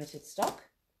got limited stock.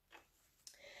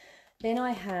 Then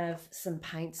I have some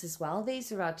paints as well.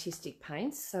 These are artistic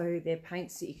paints, so they're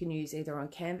paints that you can use either on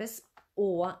canvas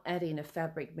or add in a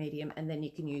fabric medium, and then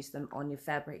you can use them on your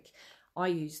fabric. I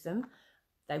use them,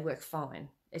 they work fine.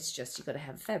 It's just you've got to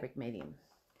have a fabric medium.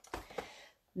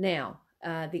 Now,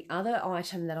 the other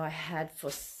item that I had for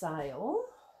sale,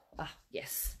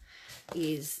 yes,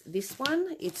 is this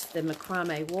one. It's the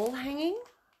macrame wall hanging.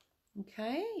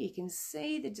 Okay, you can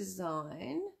see the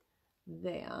design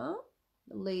there,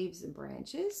 the leaves and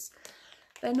branches.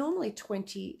 They're normally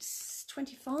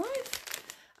 $25,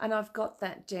 and I've got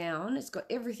that down. It's got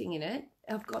everything in it.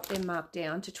 I've got them marked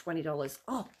down to $20.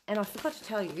 Oh, and I forgot to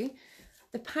tell you,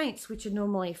 the paints, which are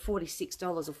normally $46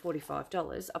 or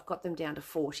 $45, I've got them down to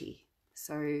 $40.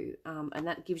 So, and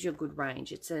that gives you a good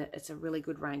range. It's a really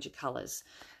good range of colours.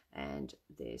 And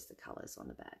there's the colours on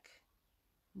the back.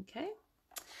 Okay.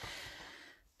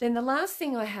 Then the last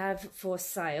thing I have for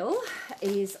sale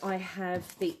is I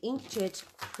have the inkjet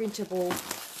printable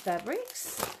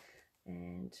fabrics.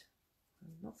 And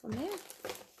not from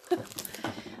there.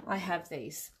 I have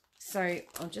these. So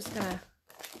I'm just going to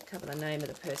cover the name of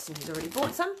the person who's already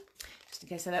bought some, just in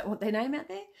case I don't want their name out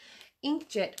there.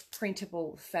 Inkjet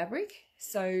printable fabric.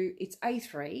 So it's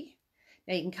A3.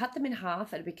 Now you can cut them in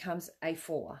half and it becomes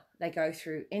A4. They go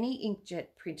through any inkjet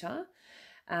printer,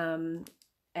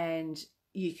 and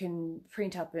you can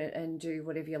print up and do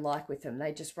whatever you like with them.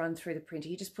 They just run through the printer.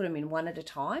 You just put them in one at a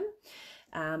time,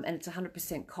 and it's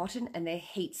 100% cotton, and they're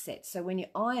heat set. So when you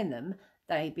iron them,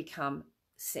 they become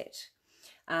set.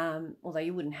 Although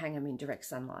you wouldn't hang them in direct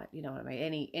sunlight, you know what I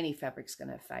mean? Any fabric's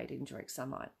going to fade in direct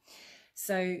sunlight.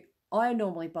 So I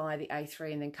normally buy the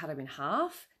A3 and then cut them in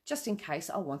half, just in case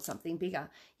I want something bigger.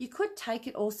 You could take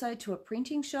it also to a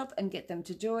printing shop and get them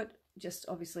to do it. Just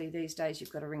obviously these days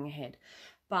you've got to ring ahead.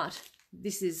 But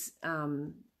this is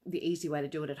the easy way to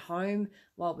do it at home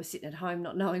while we're sitting at home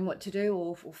not knowing what to do,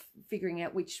 or figuring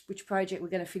out which project we're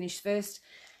going to finish first.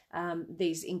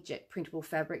 These inkjet printable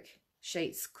fabric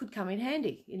sheets could come in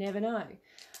handy. You never know.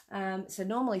 So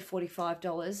normally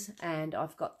 $45, and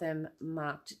I've got them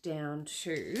marked down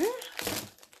to,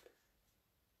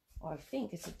 I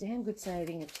think it's a damn good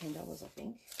saving of $10, I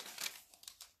think.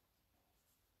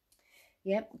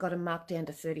 Yep, got them marked down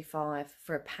to $35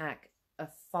 for a pack of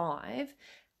 5,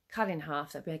 cut in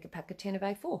half. That'd make a pack of 10 of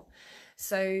A4.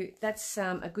 So that's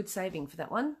a good saving for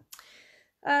that one.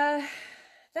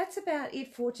 That's about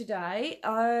it for today.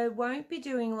 I won't be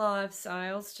doing live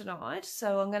sales tonight,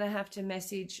 so I'm going to have to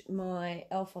message my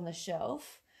elf on the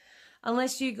shelf.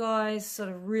 Unless you guys sort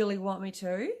of really want me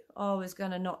to, I was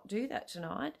going to not do that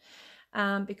tonight,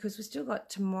 because we've still got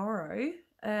tomorrow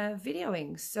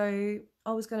videoing. So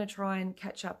I was going to try and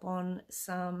catch up on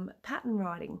some pattern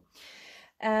writing.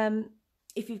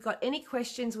 If you've got any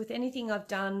questions with anything I've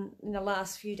done in the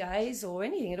last few days, or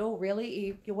anything at all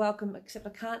really, you're welcome, except I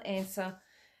can't answer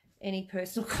any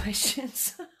personal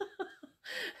questions.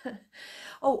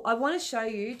 Oh, I want to show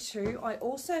you too, I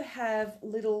also have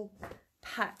little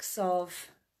packs of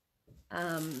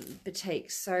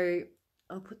batiks. So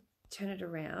I'll turn it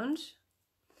around.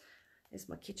 There's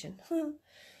my kitchen.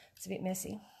 It's a bit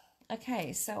messy.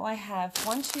 Okay, so I have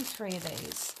 1, 2, 3 of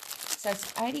these. So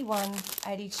it's 81,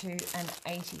 82 and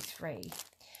 83.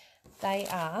 They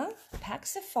are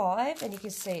packs of 5, and you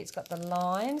can see it's got the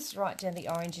lines right down the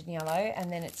orange and yellow,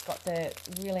 and then it's got the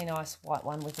really nice white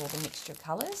one with all the mixture of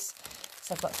colours.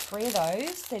 So I've got 3 of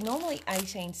those. They're normally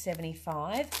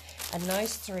 $18.75, and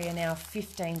those 3 are now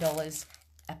 $15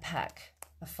 a pack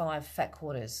of 5 fat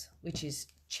quarters, which is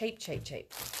cheap, cheap,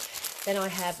 cheap. Then I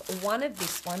have one of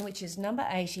this one, which is number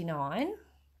 89.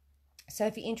 So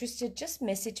if you're interested, just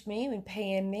message me and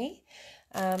PM me.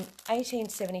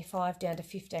 $18.75 down to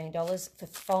 $15 for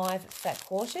 5 fat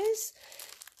quarters.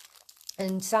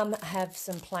 And some have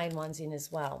some plain ones in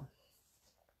as well.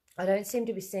 I don't seem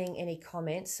to be seeing any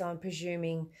comments, so I'm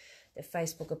presuming that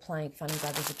Facebook are playing funny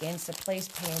buggers again. So please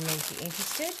PM me if you're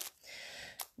interested.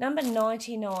 Number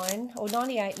 99 or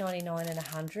 98, 99 and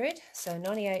 100. So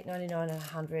 98, 99 and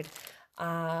 100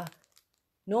 are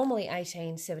normally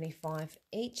 $18.75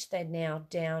 each. They're now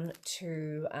down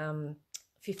to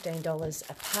 $15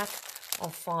 a pack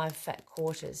of 5 fat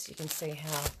quarters. You can see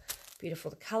how beautiful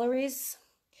the colour is.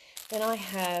 Then I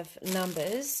have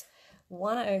numbers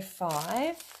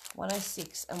 105,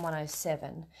 106 and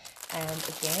 107. And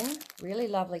again, really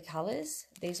lovely colours.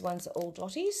 These ones are all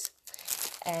dotties.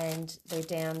 And they're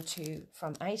down to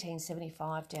from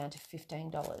 $18.75 down to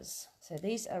 $15. So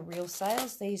these are real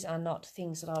sales. These are not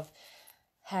things that I've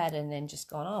had and then just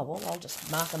gone, oh, well, I'll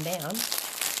just mark them down.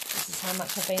 This is how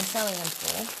much I've been selling them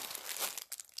for.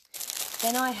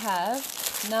 Then I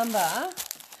have number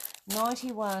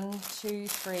 91, 2,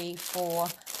 3, 4,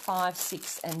 5,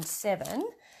 6, and 7.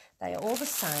 They are all the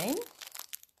same.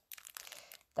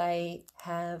 They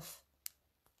have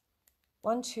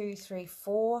 1, 2, 3,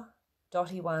 4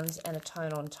 dotty ones and a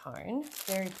tone on tone.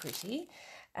 Very pretty.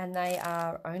 And they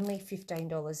are only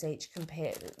 $15 each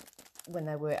compared when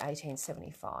they were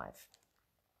 $18.75.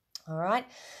 All right.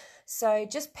 So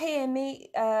just PM me,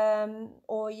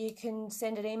 or you can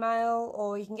send an email,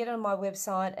 or you can get it on my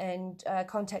website and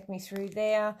contact me through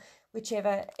there.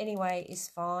 Whichever, anyway, is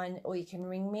fine, or you can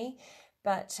ring me.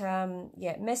 But,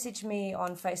 yeah, message me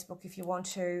on Facebook if you want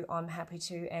to. I'm happy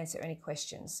to answer any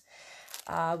questions.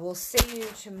 We'll see you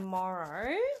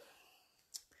tomorrow.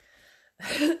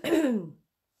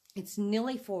 It's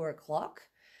nearly 4 o'clock.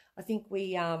 I think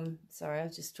we, sorry, I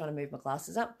was just trying to move my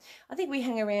glasses up. I think we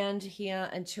hang around here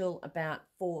until about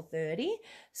 4:30.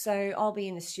 So I'll be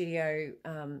in the studio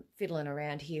fiddling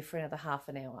around here for another half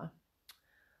an hour.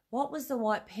 What was the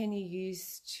white pen you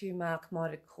used to mark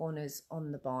mitered corners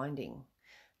on the binding?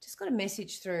 Just got a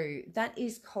message through. That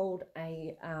is called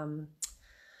a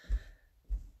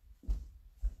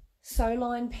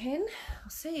Soline pen. I'll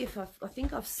see if I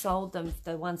think I've sold them,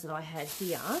 the ones that I had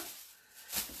here.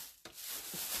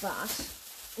 But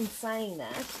in saying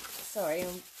that, sorry,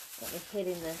 I've got my head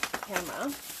in the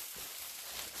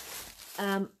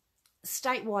camera.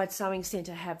 Statewide Sewing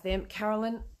Centre have them.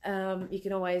 Carolyn, you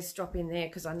can always drop in there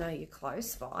because I know you're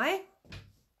close by.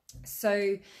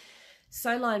 So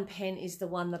Soline pen is the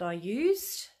one that I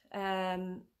used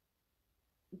that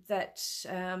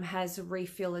has a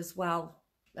refill as well.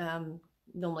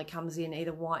 Normally comes in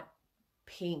either white,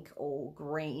 pink or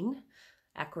green,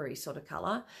 aqua sort of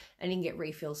colour, and you can get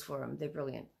refills for them. They're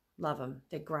brilliant. Love them.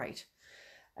 They're great.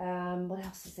 What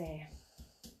else is there?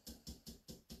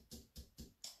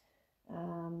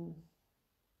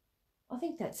 I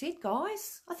think that's it,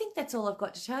 guys. I think that's all I've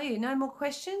got to tell you. No more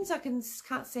questions. I can't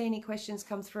see any questions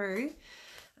come through.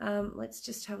 Let's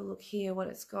just have a look here what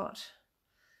it's got.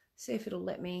 See if it'll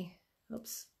let me.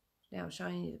 Oops. Now I'm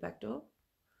showing you the back door.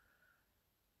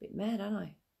 Bit mad, aren't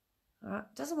I? All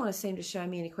right. Doesn't want to seem to show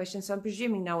me any questions, so I'm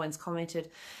presuming no one's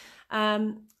commented. I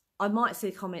might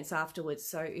see comments afterwards,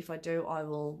 so if I do, I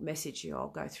will message you. I'll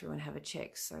go through and have a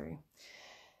check.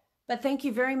 But thank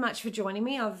you very much for joining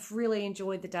me. I've really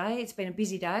enjoyed the day. It's been a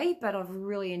busy day, but I've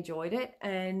really enjoyed it,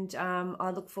 and I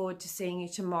look forward to seeing you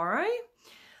tomorrow.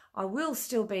 I will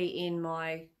still be in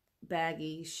my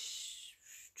baggy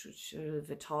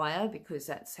attire because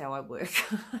that's how I work.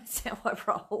 That's how I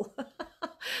roll.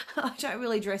 I don't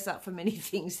really dress up for many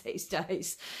things these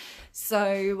days.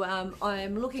 So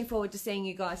I'm looking forward to seeing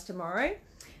you guys tomorrow.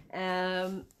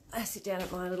 I sit down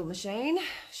at my little machine.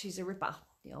 She's a ripper,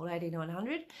 the old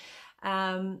 8900.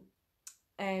 And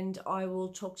I will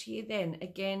talk to you then.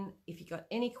 Again, if you've got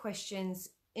any questions,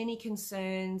 any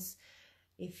concerns,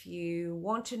 if you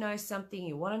want to know something,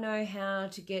 you want to know how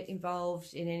to get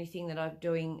involved in anything that I'm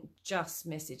doing, just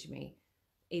message me,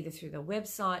 either through the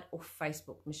website or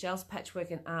Facebook. Michelle's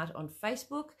Patchwork and Art on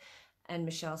Facebook and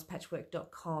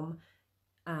michellespatchwork.com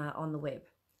on the web.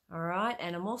 All right,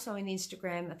 and I'm also on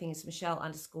Instagram. I think it's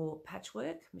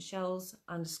Michelle_Patchwork,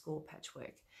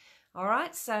 Michelle's_Patchwork. All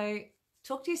right, so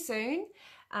talk to you soon.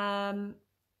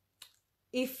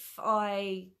 If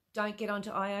I don't get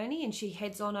onto Ione and she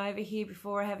heads on over here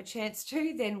before I have a chance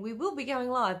to, then we will be going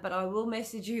live, but I will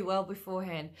message you well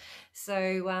beforehand.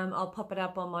 So I'll pop it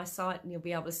up on my site and you'll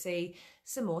be able to see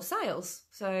some more sales.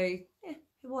 So yeah,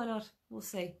 why not? We'll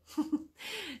see.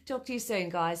 Talk to you soon,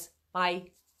 guys.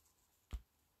 Bye.